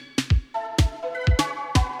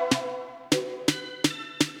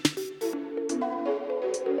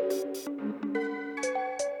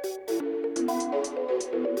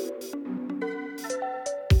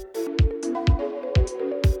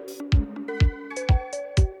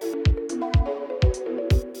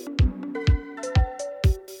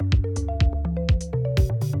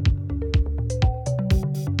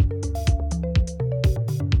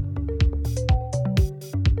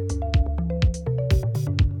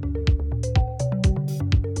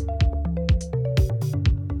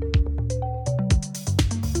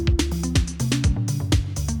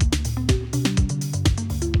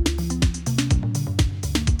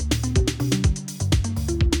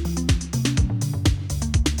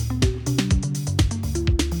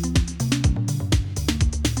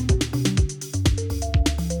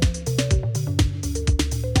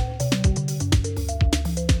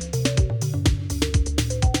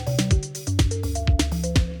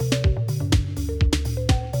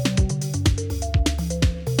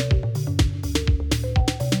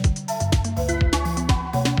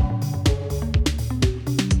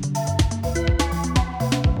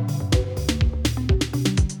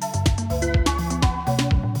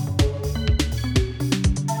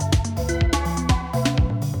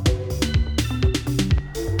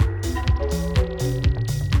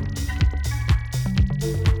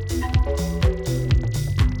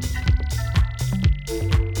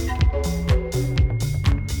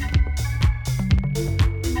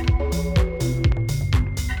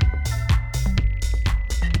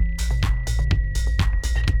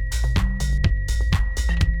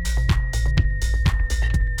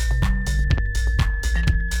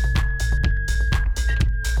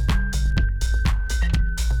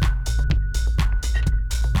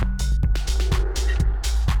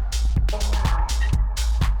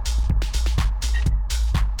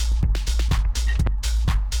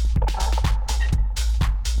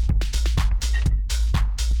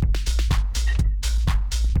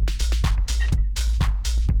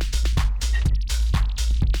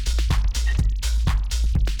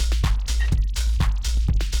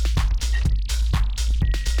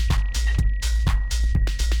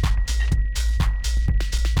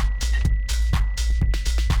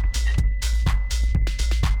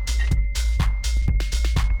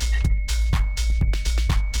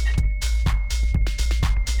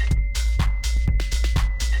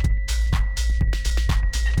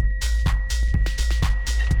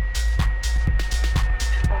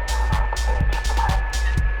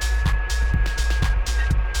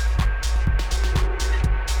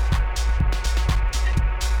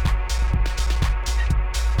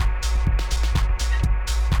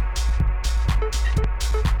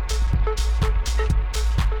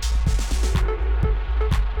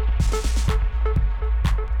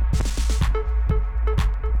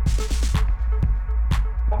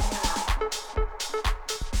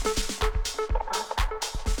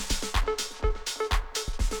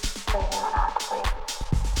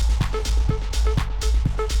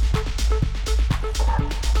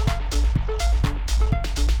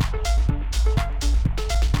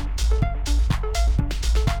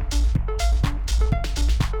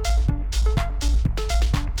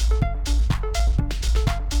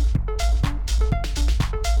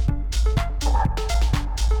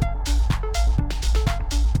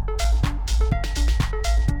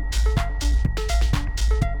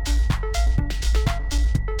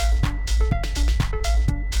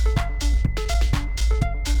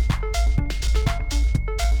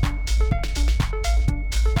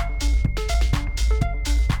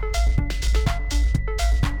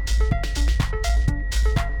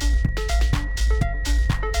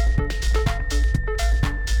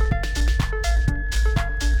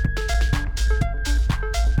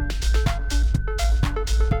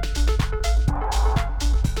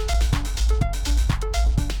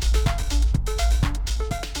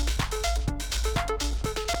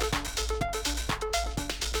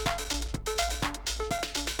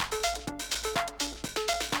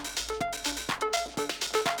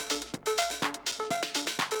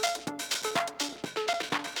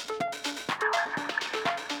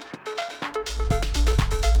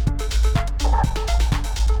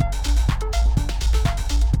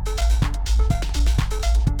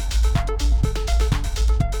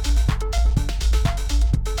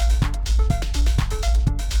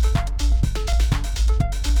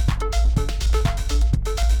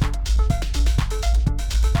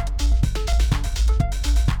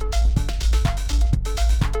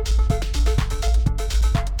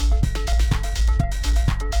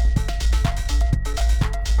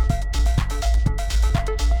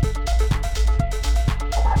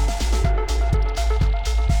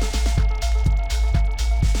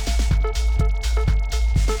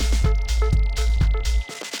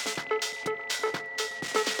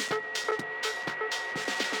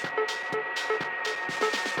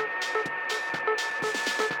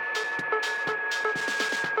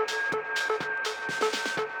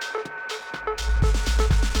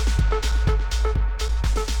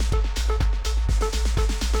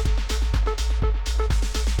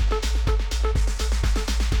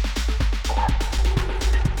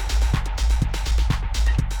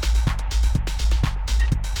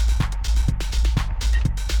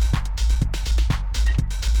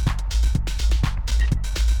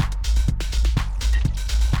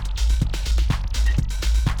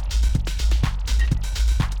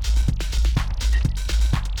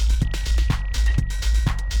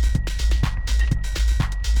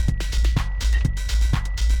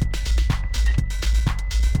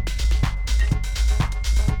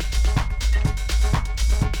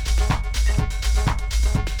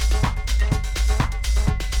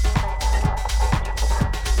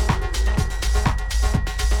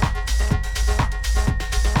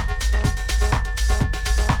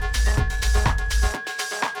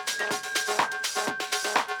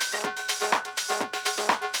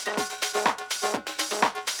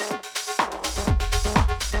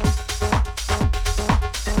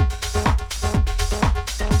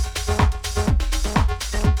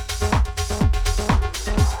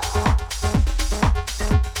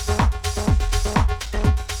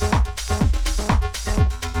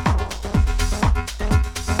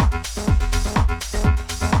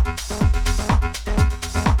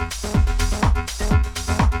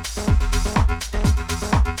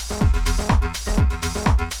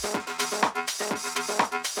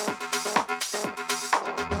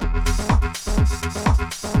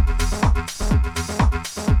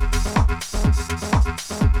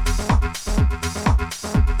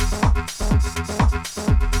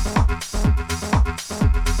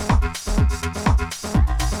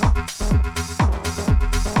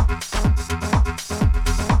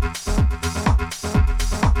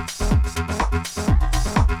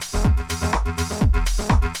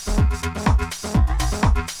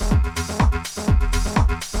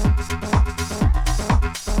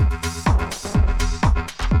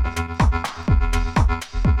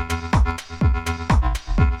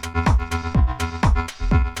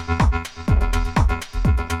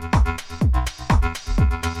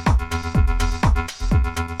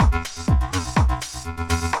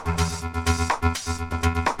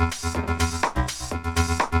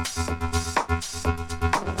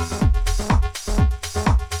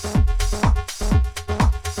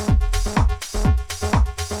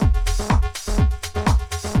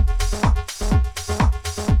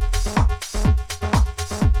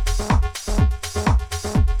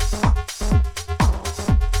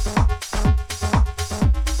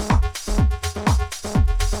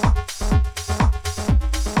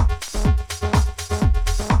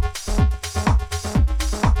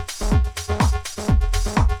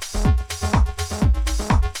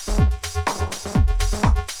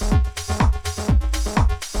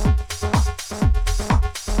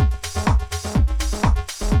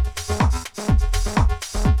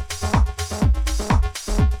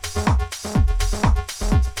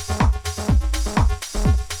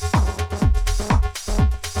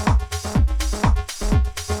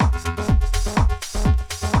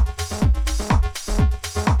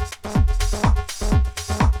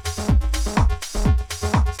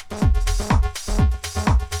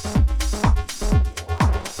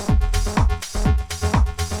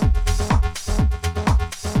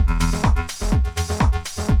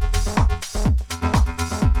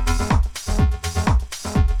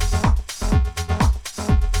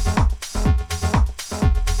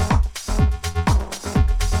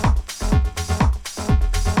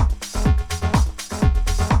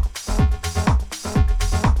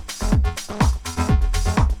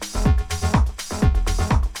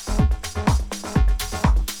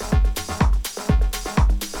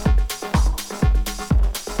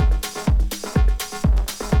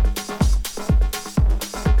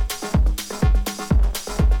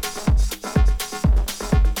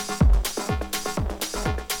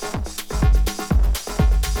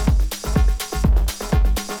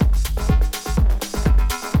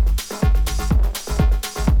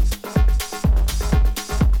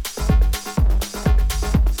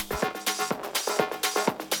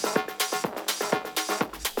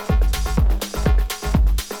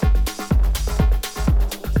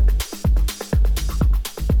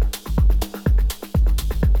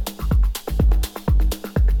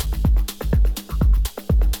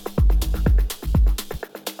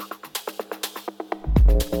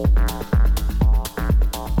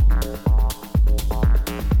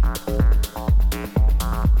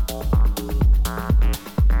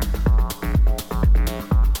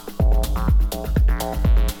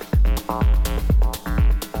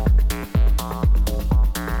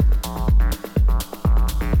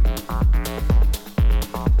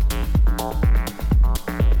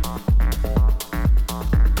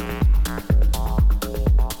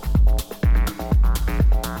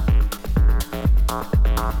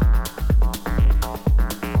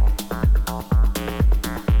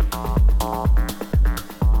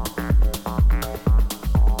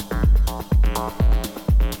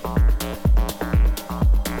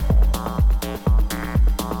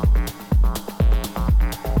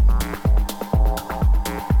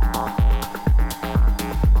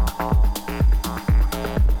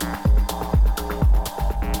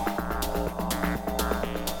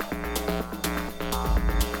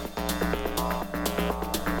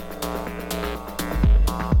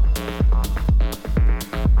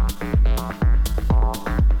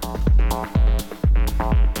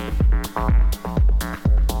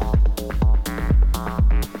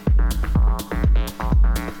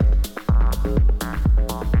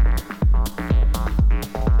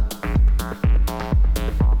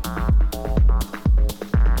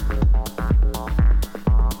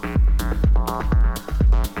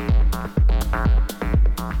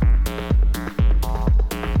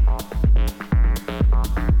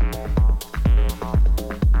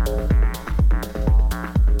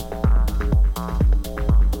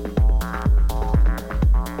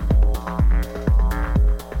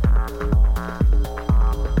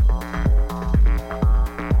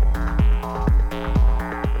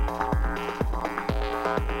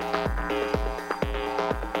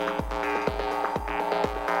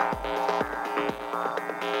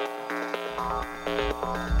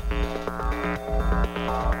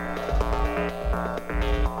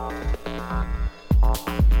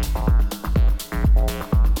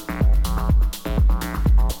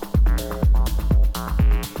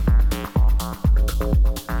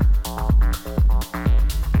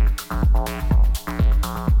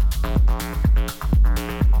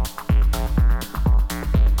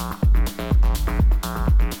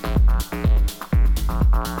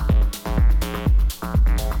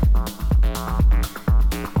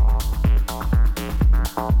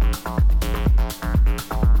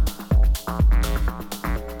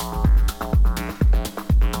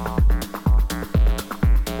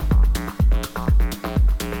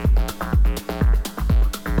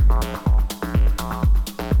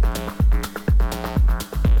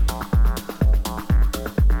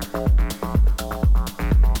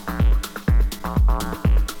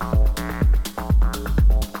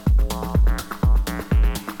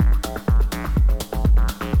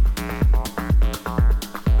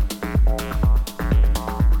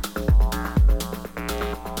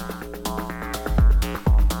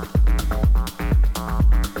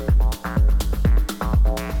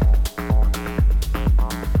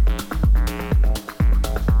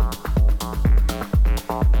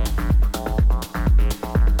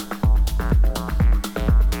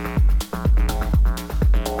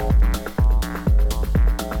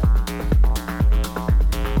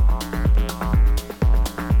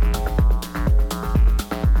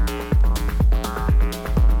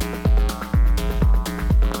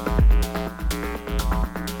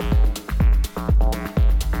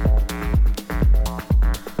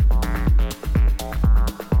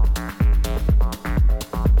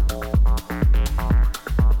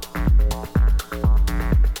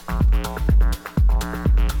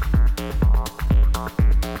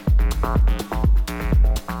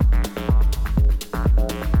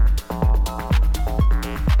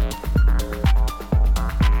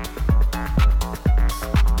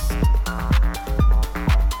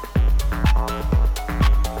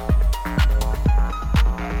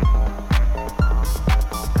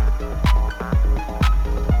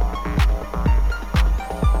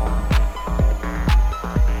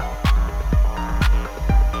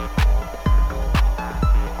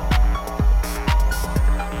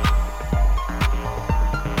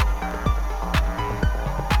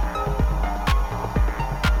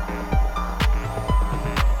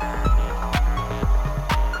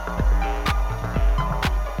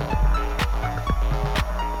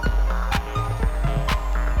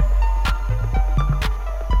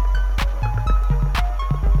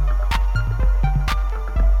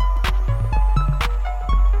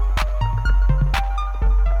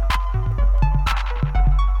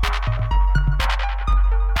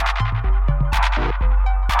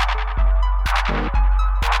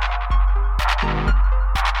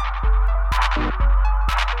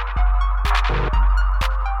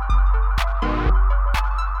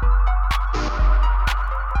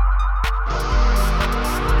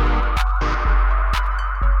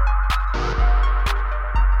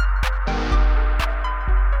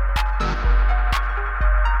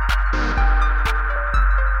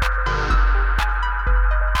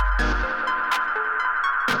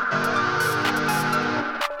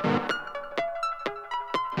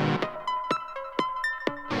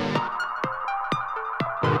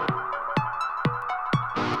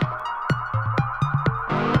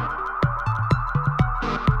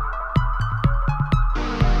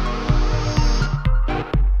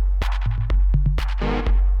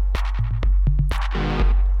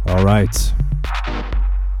 All right.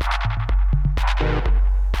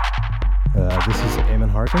 This is Eamon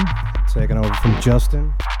Harkin, taking over from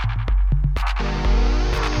Justin.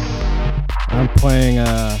 I'm playing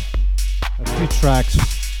a few tracks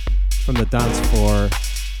from the dance floor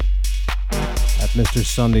at Mr.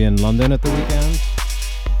 Sunday in London at the weekend.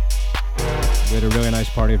 We had a really nice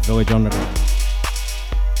party at Village Underground.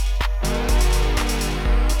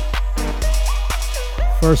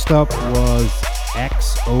 First up was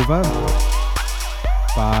X Ova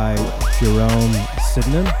by Jerome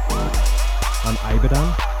Sidnan on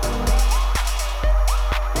Ibadan.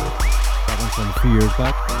 That one's from a few years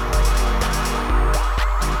back.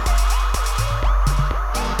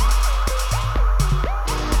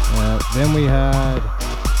 Then we had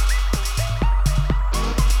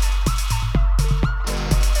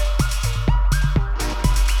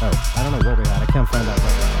I don't know what we had. I can't find that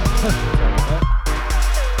right now.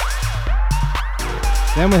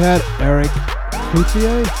 Then we had Eric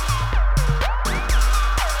Coutier.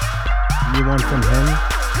 New one from him.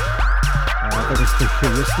 That was the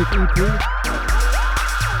Heuristic EP.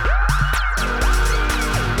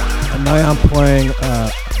 And Tonight I'm playing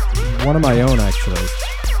one of my own, actually.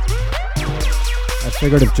 I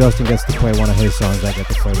figured if Justin gets to play one of his songs, I get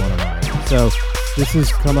to play one of mine. So this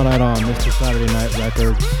is coming out on Mr. Saturday Night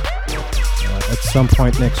Records at some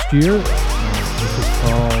point next year. This is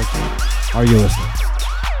called Are You Listening?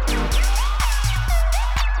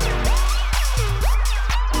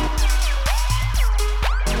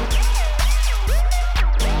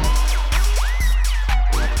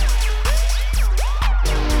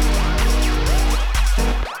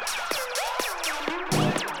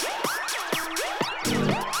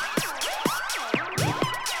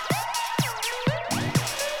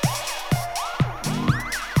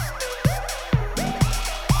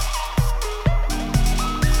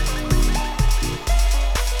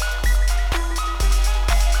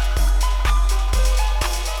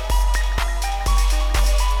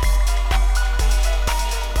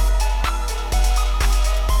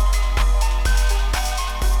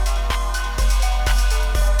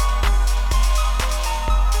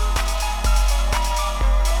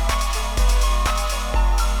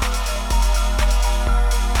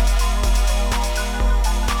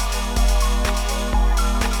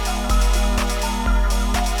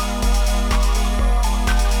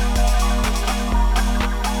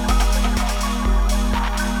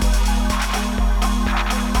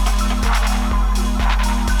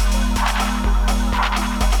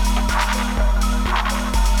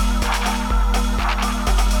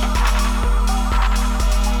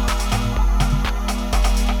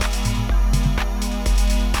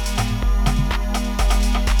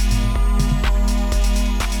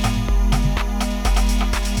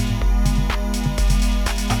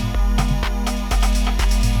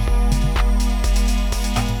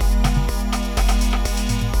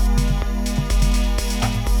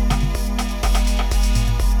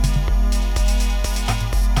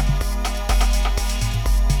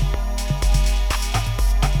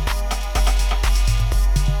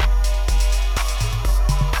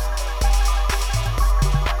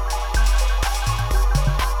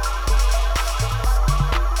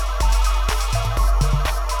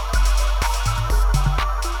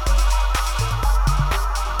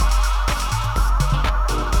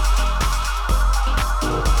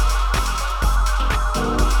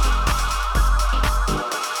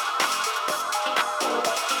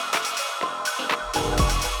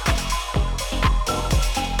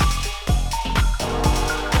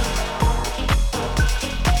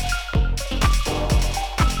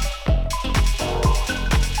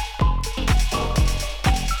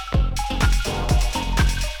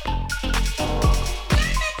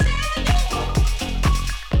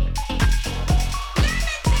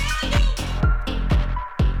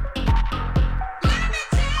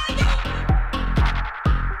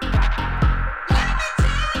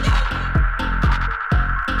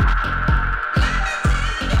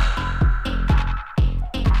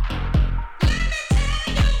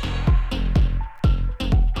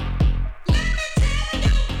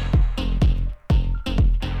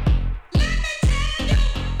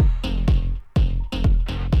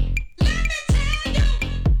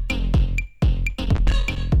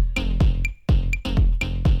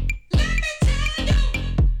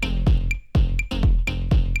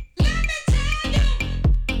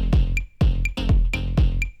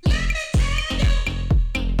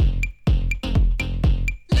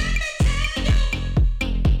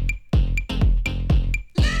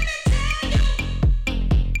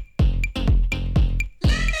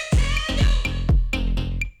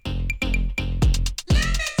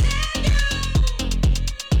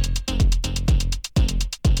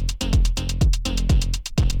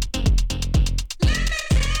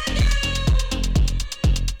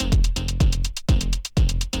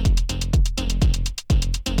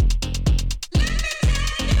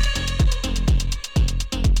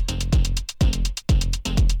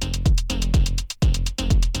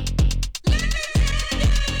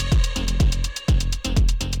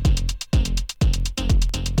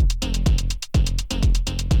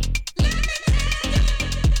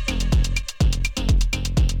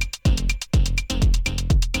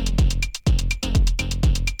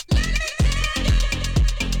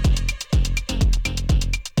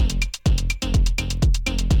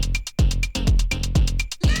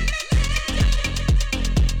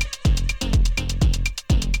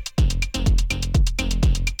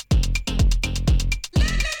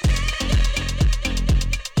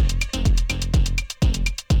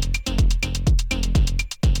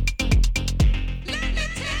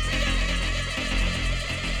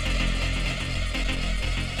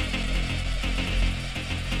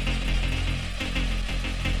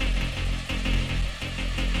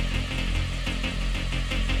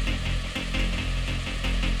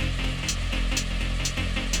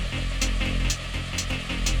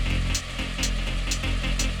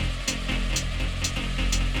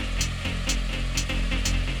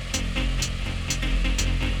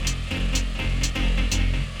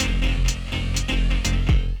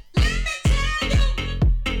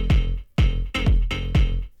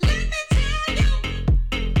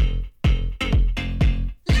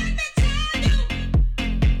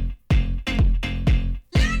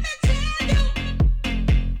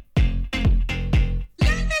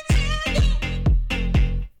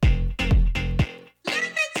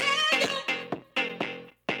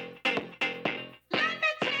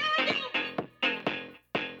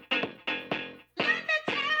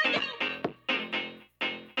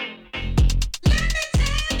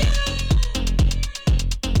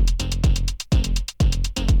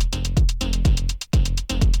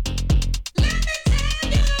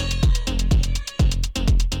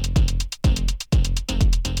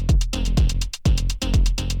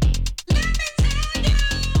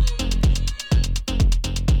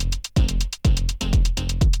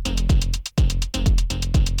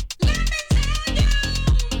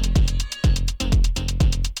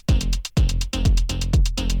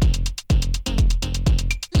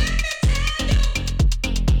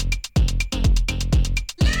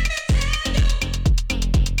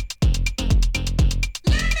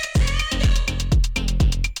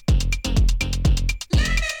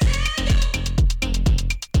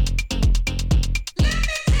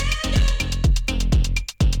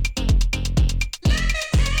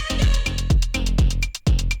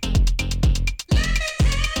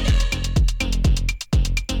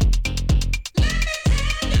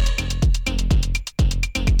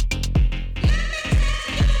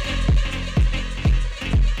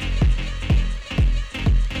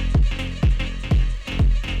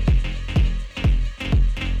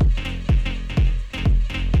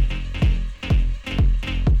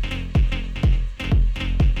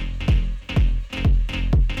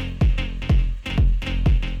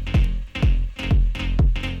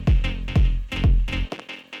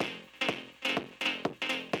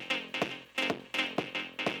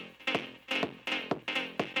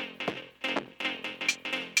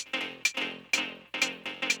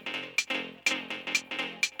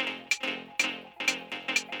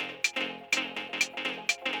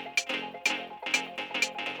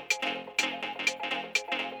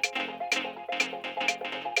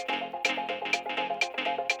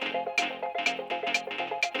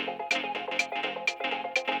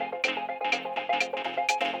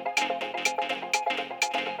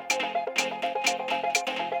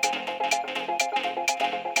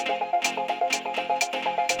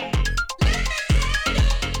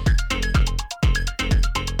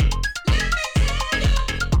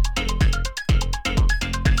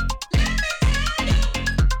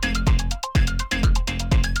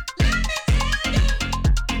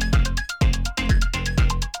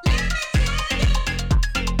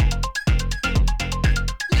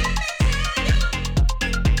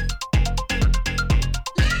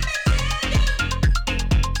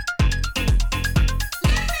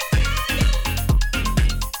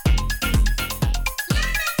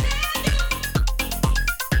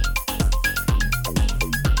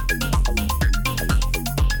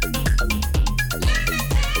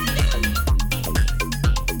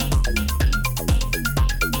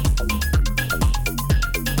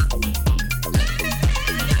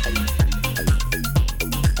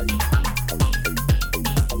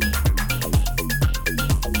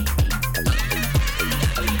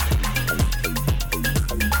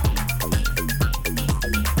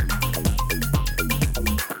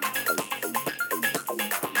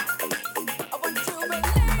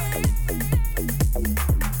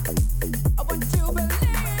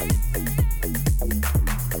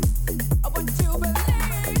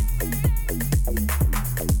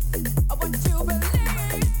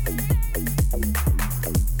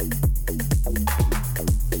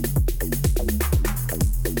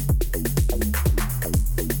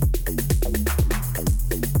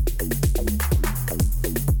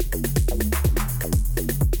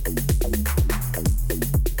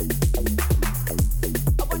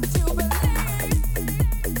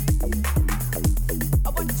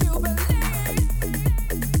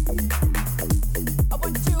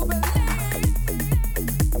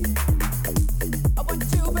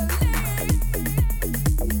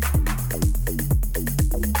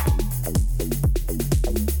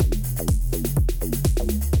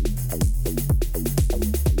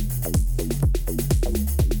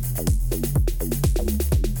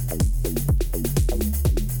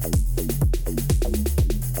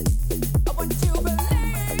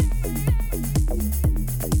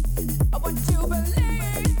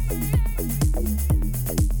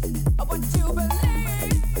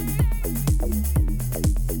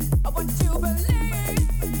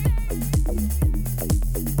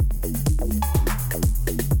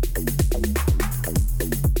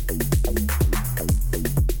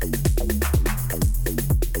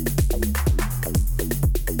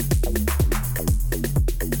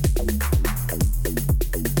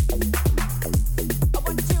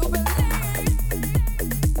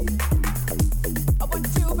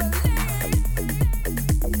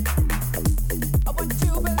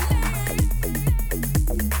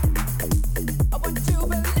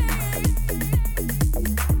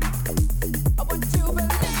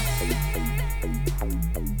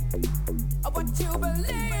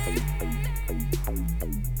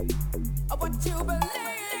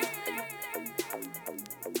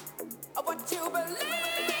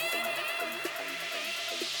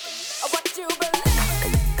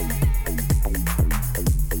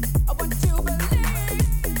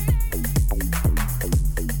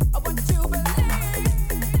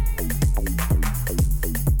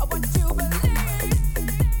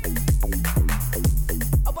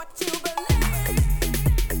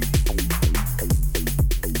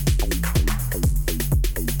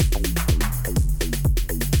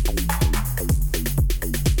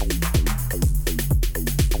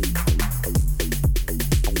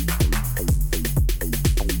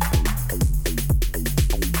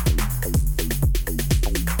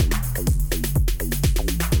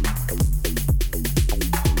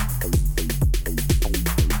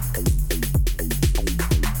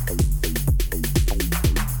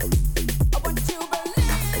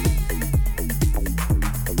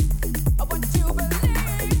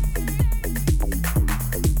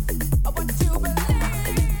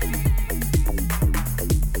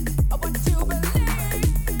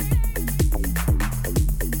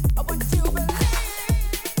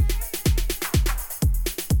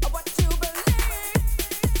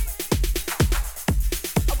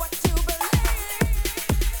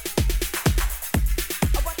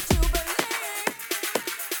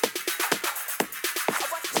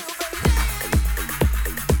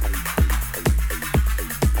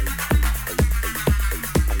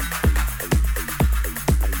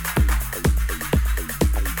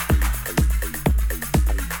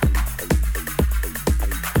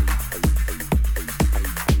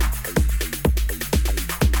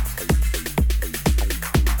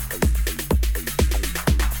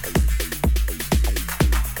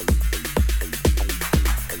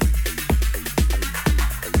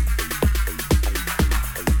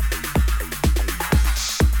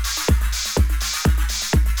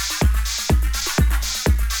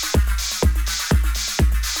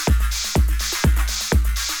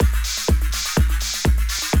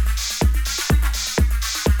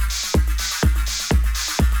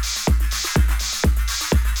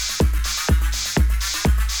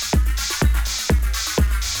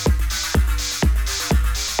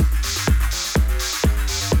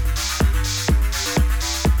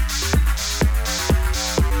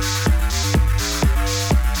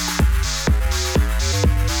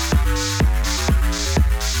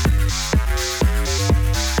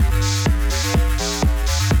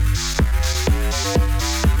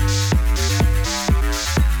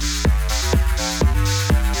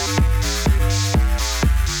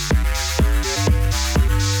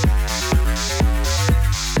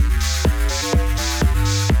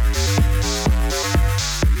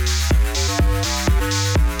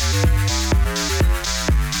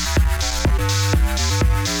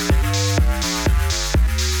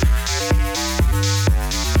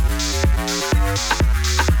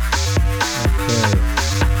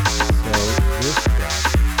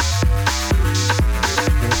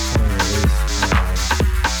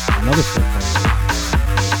 another sick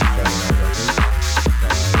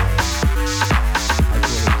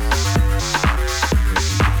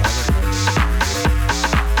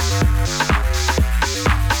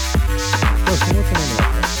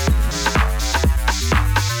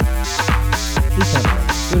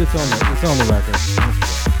one. It's on the record.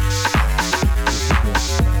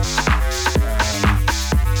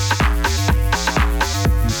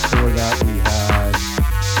 Before that, we had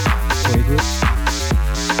Quaver.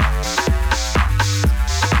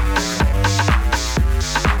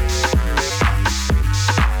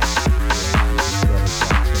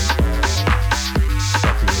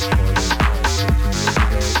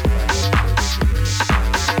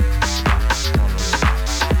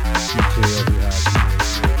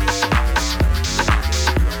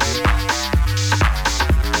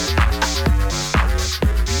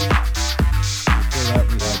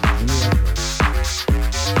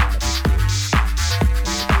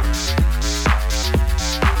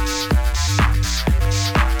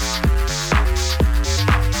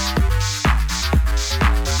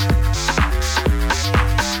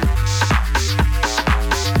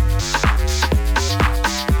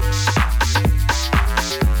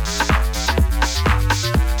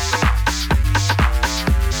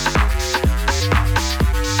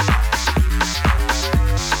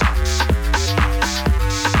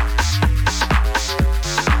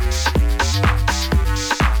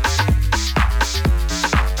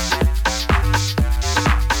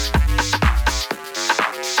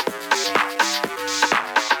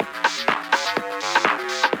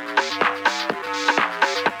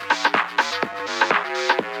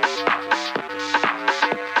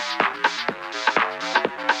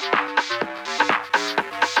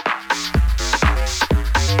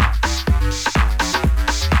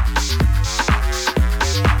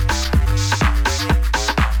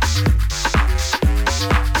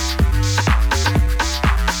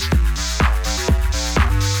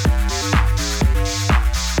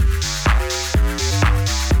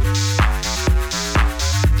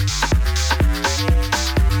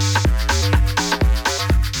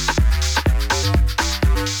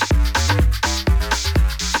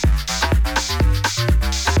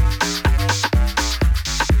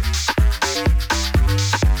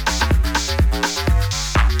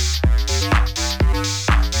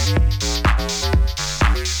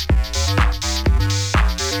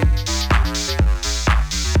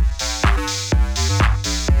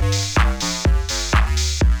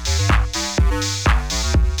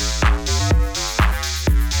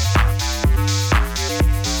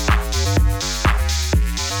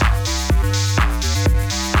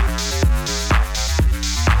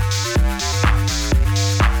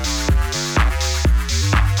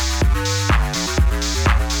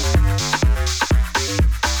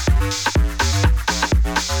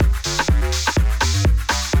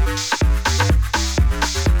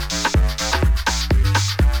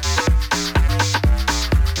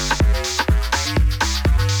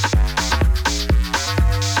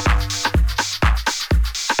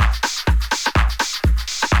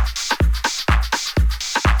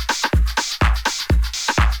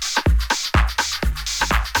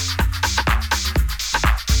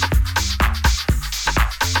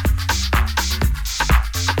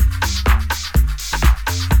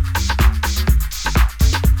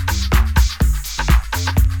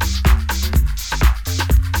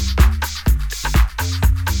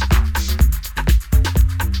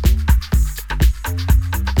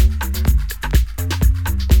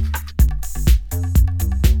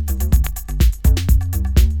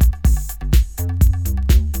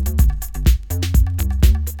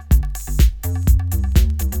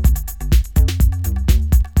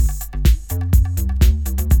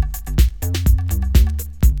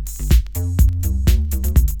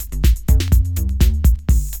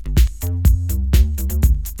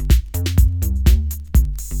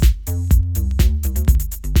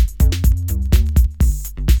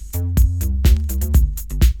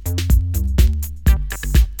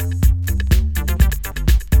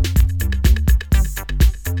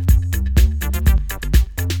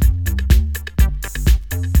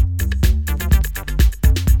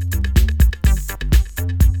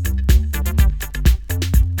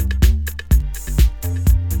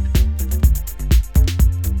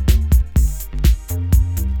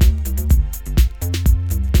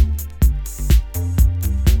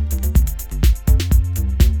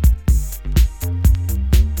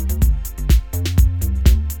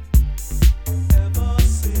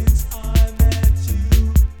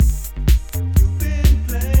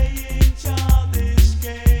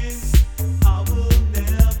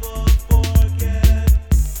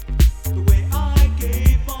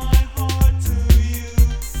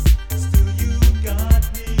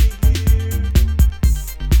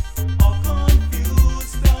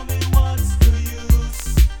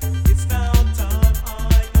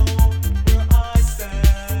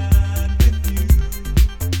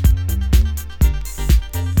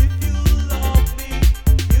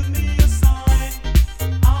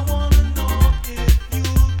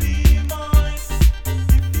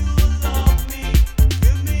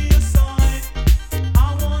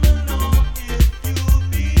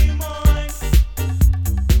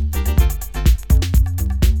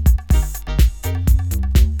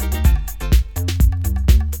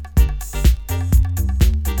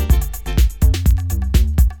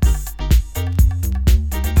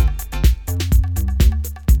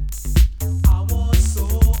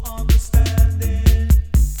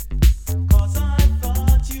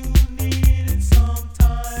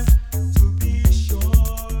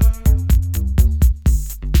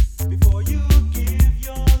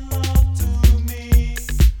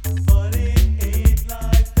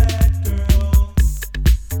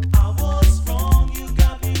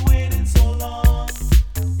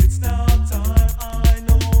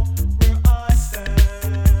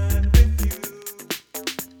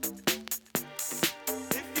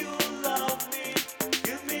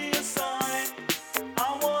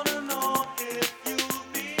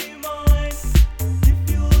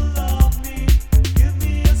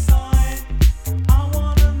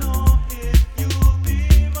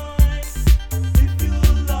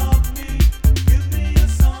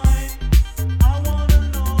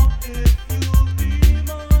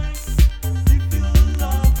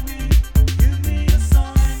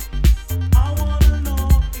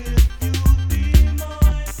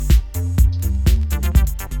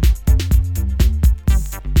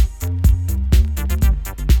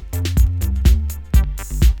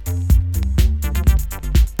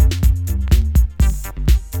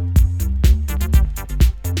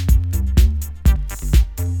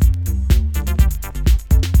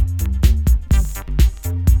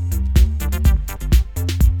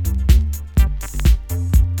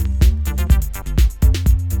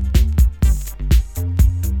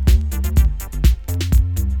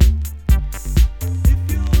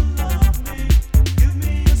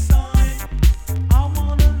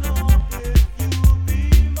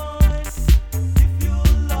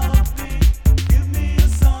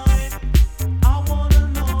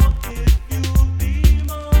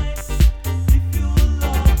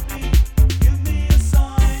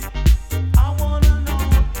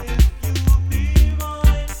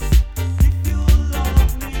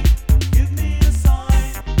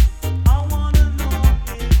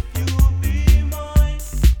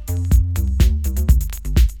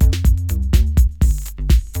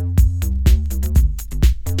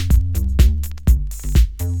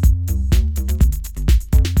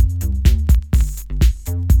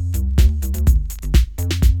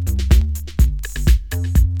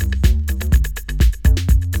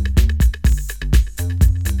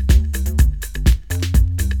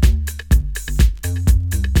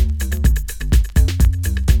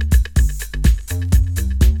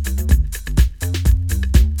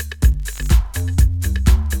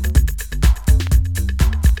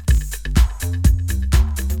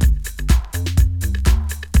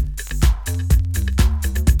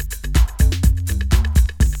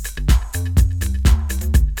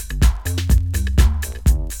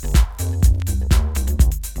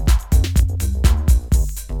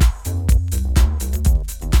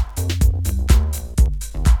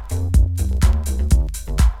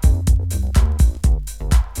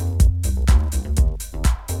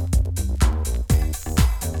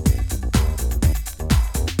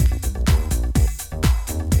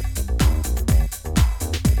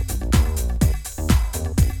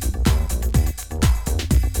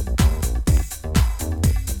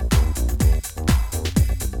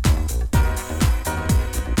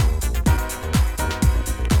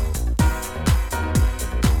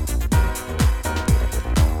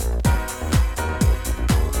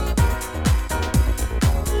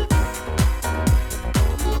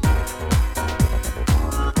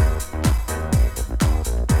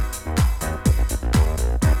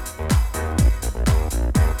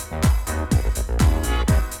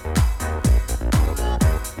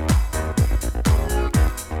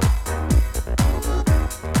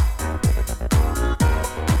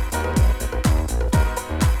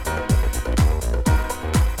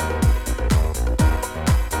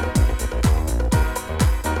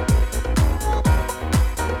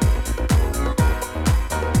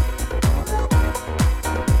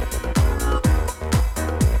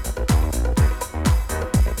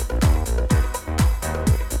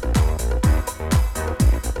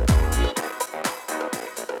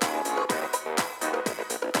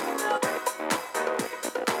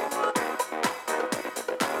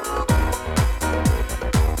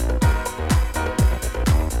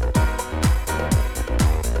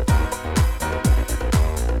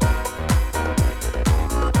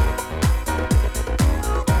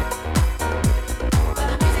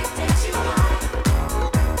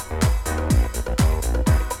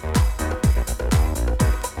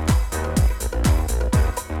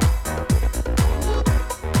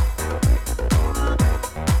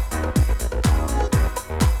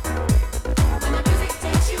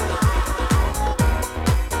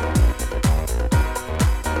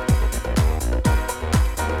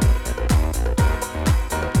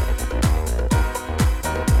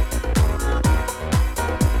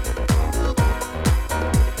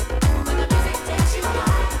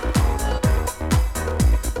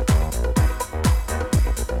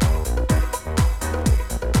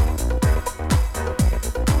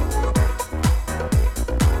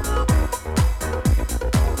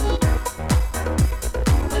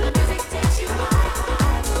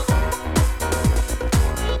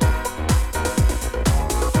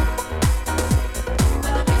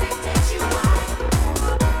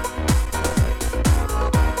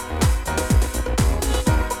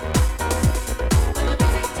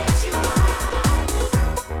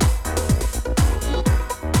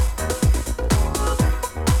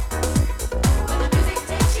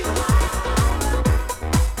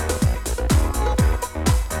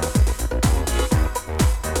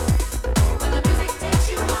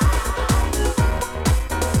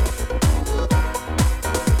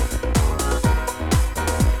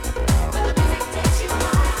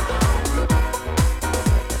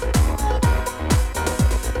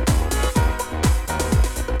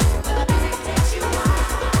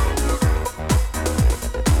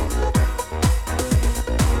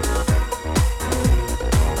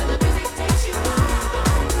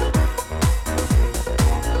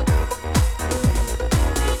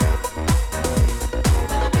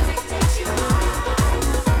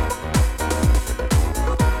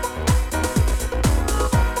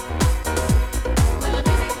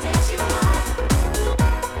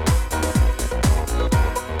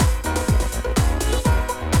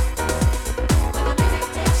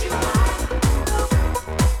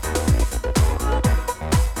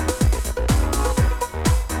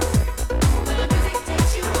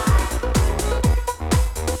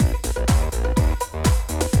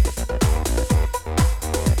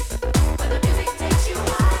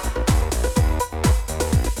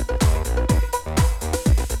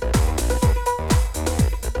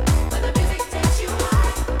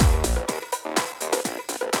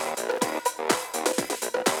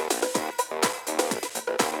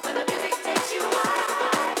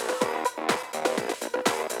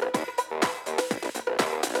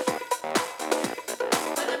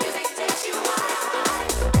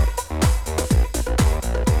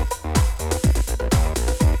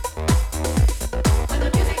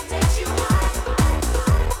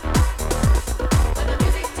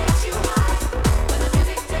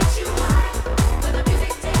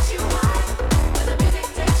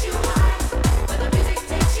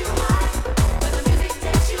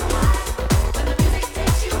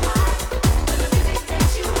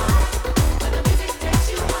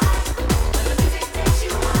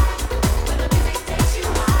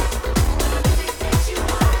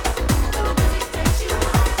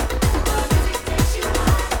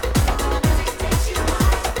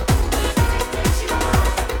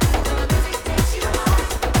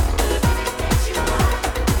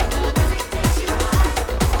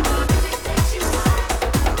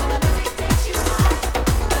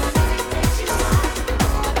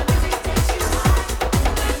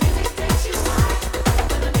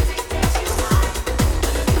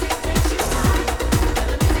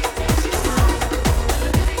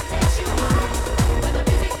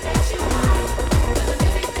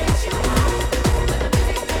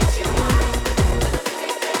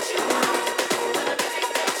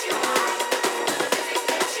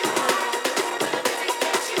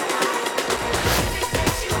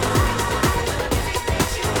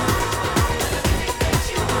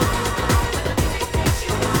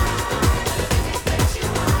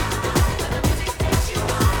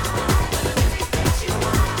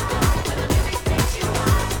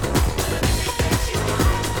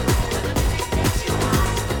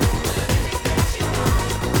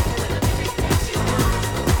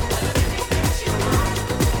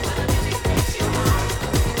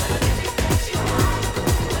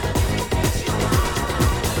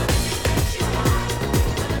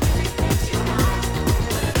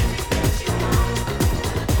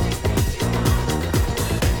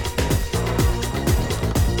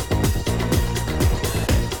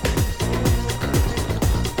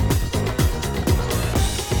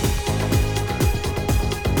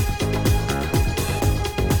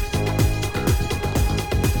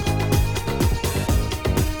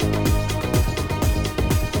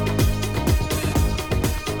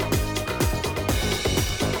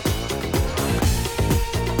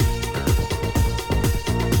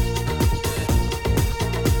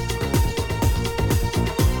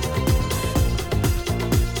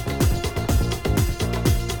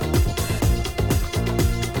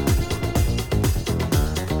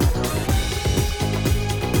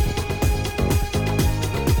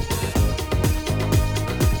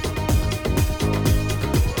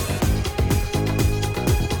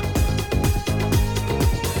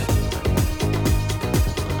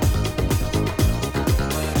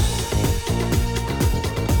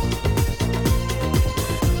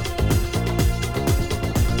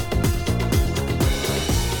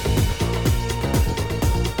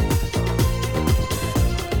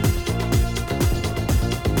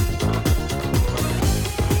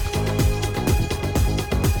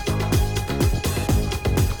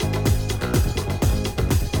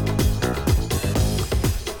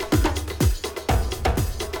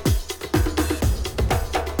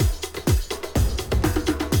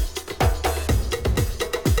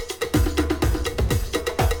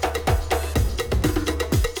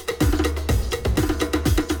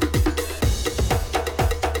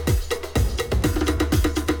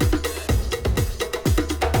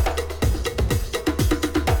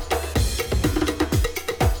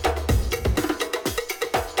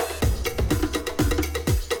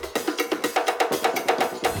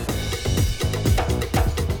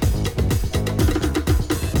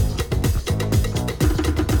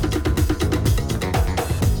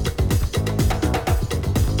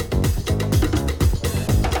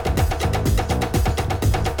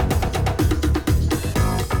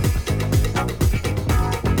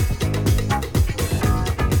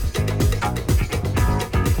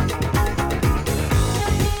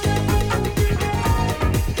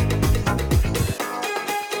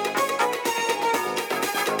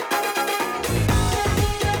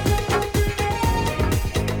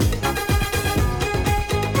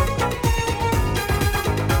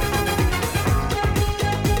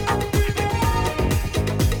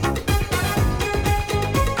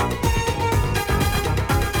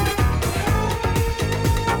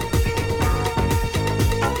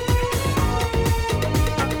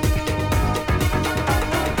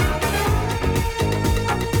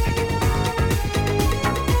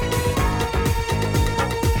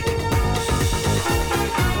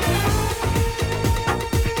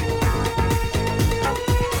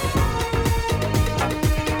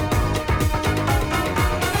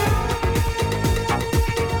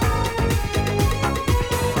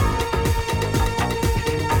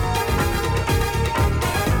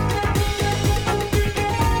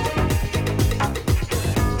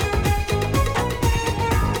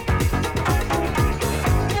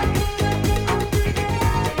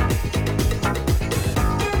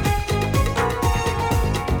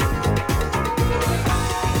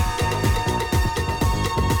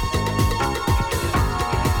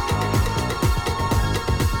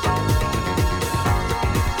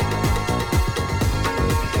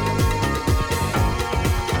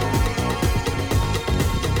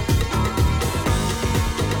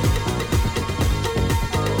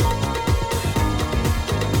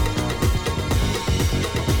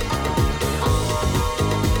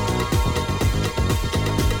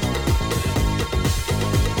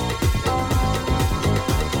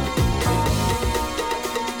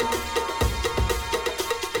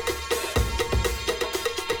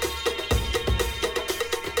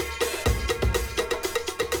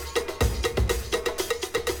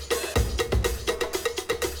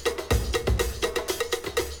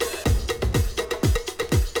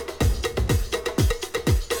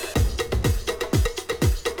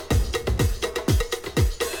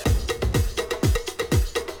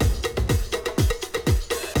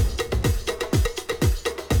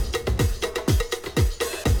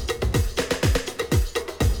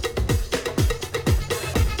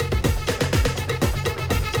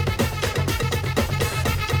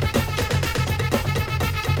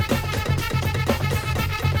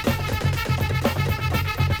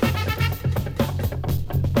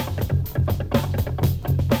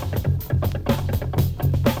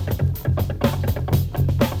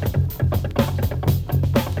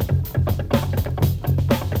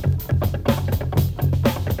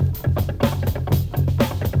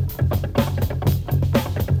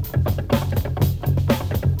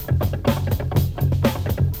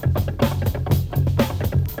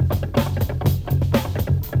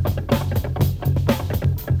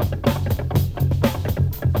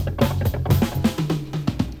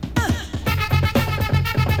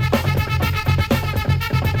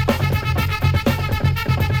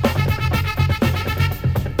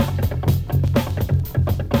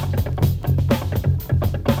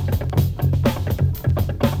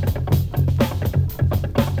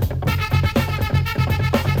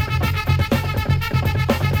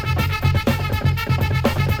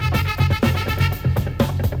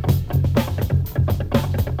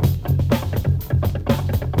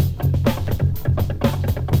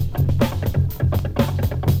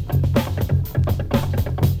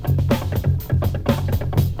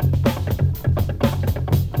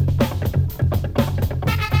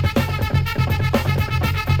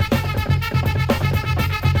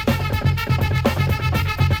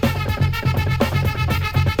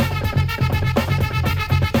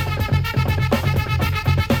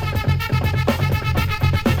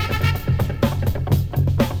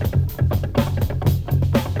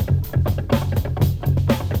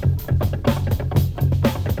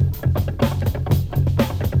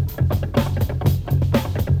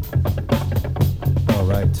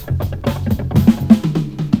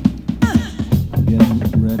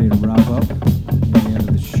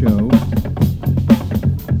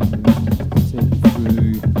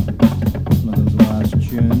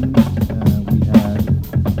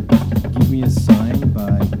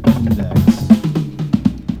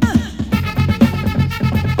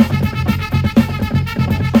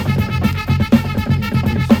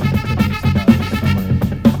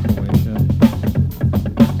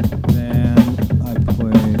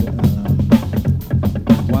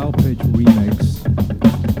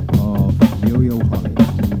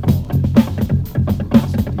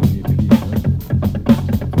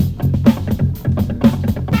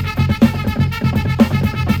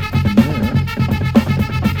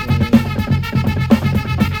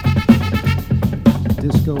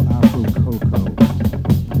 Afro Coco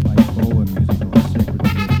by Boa Music on Sacred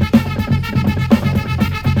Rhythm.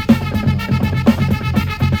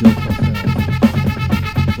 Joe Parcells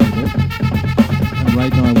label. And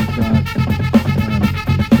right now we've got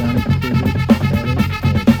Johnny Cribbett edit called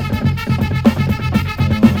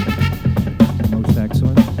Sex. Most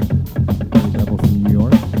Excellent, label from New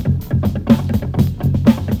York.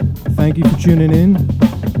 Thank you for tuning in.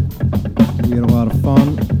 We had a lot of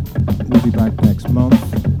fun. We'll be back next month.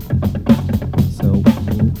 So we'll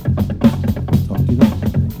talk to you then.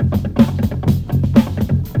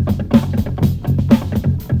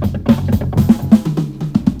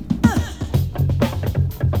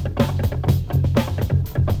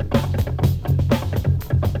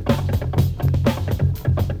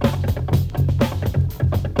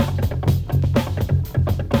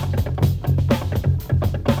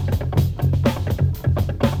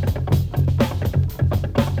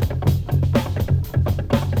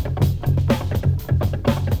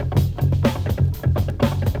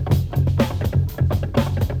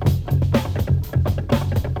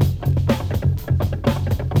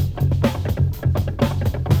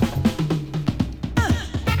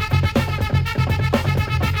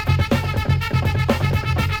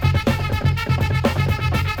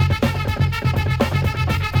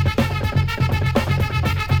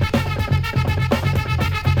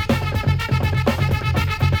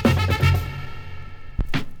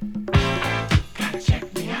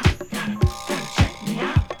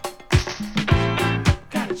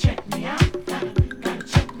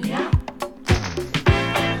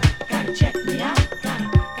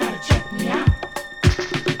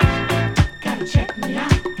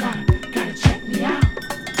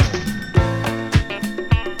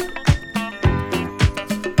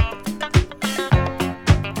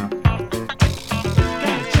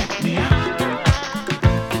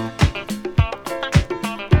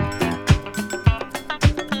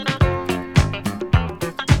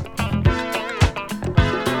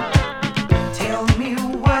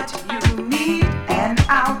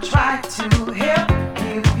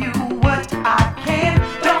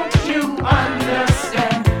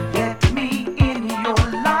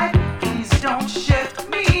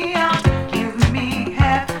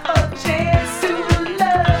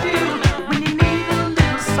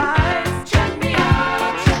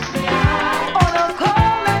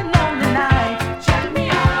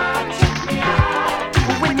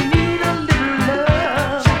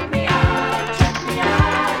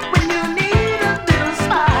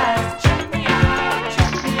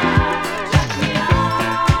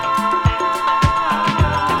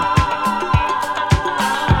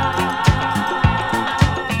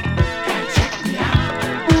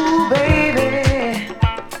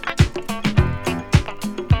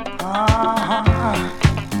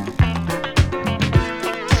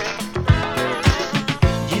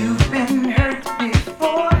 Thank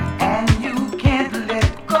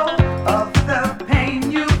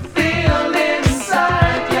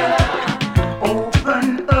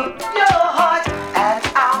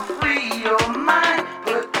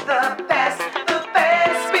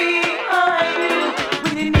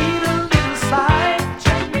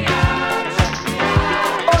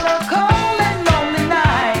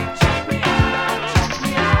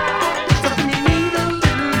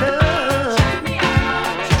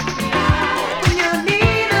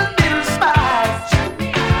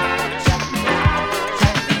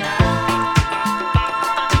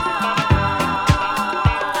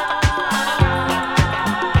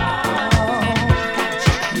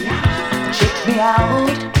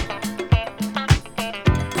Out.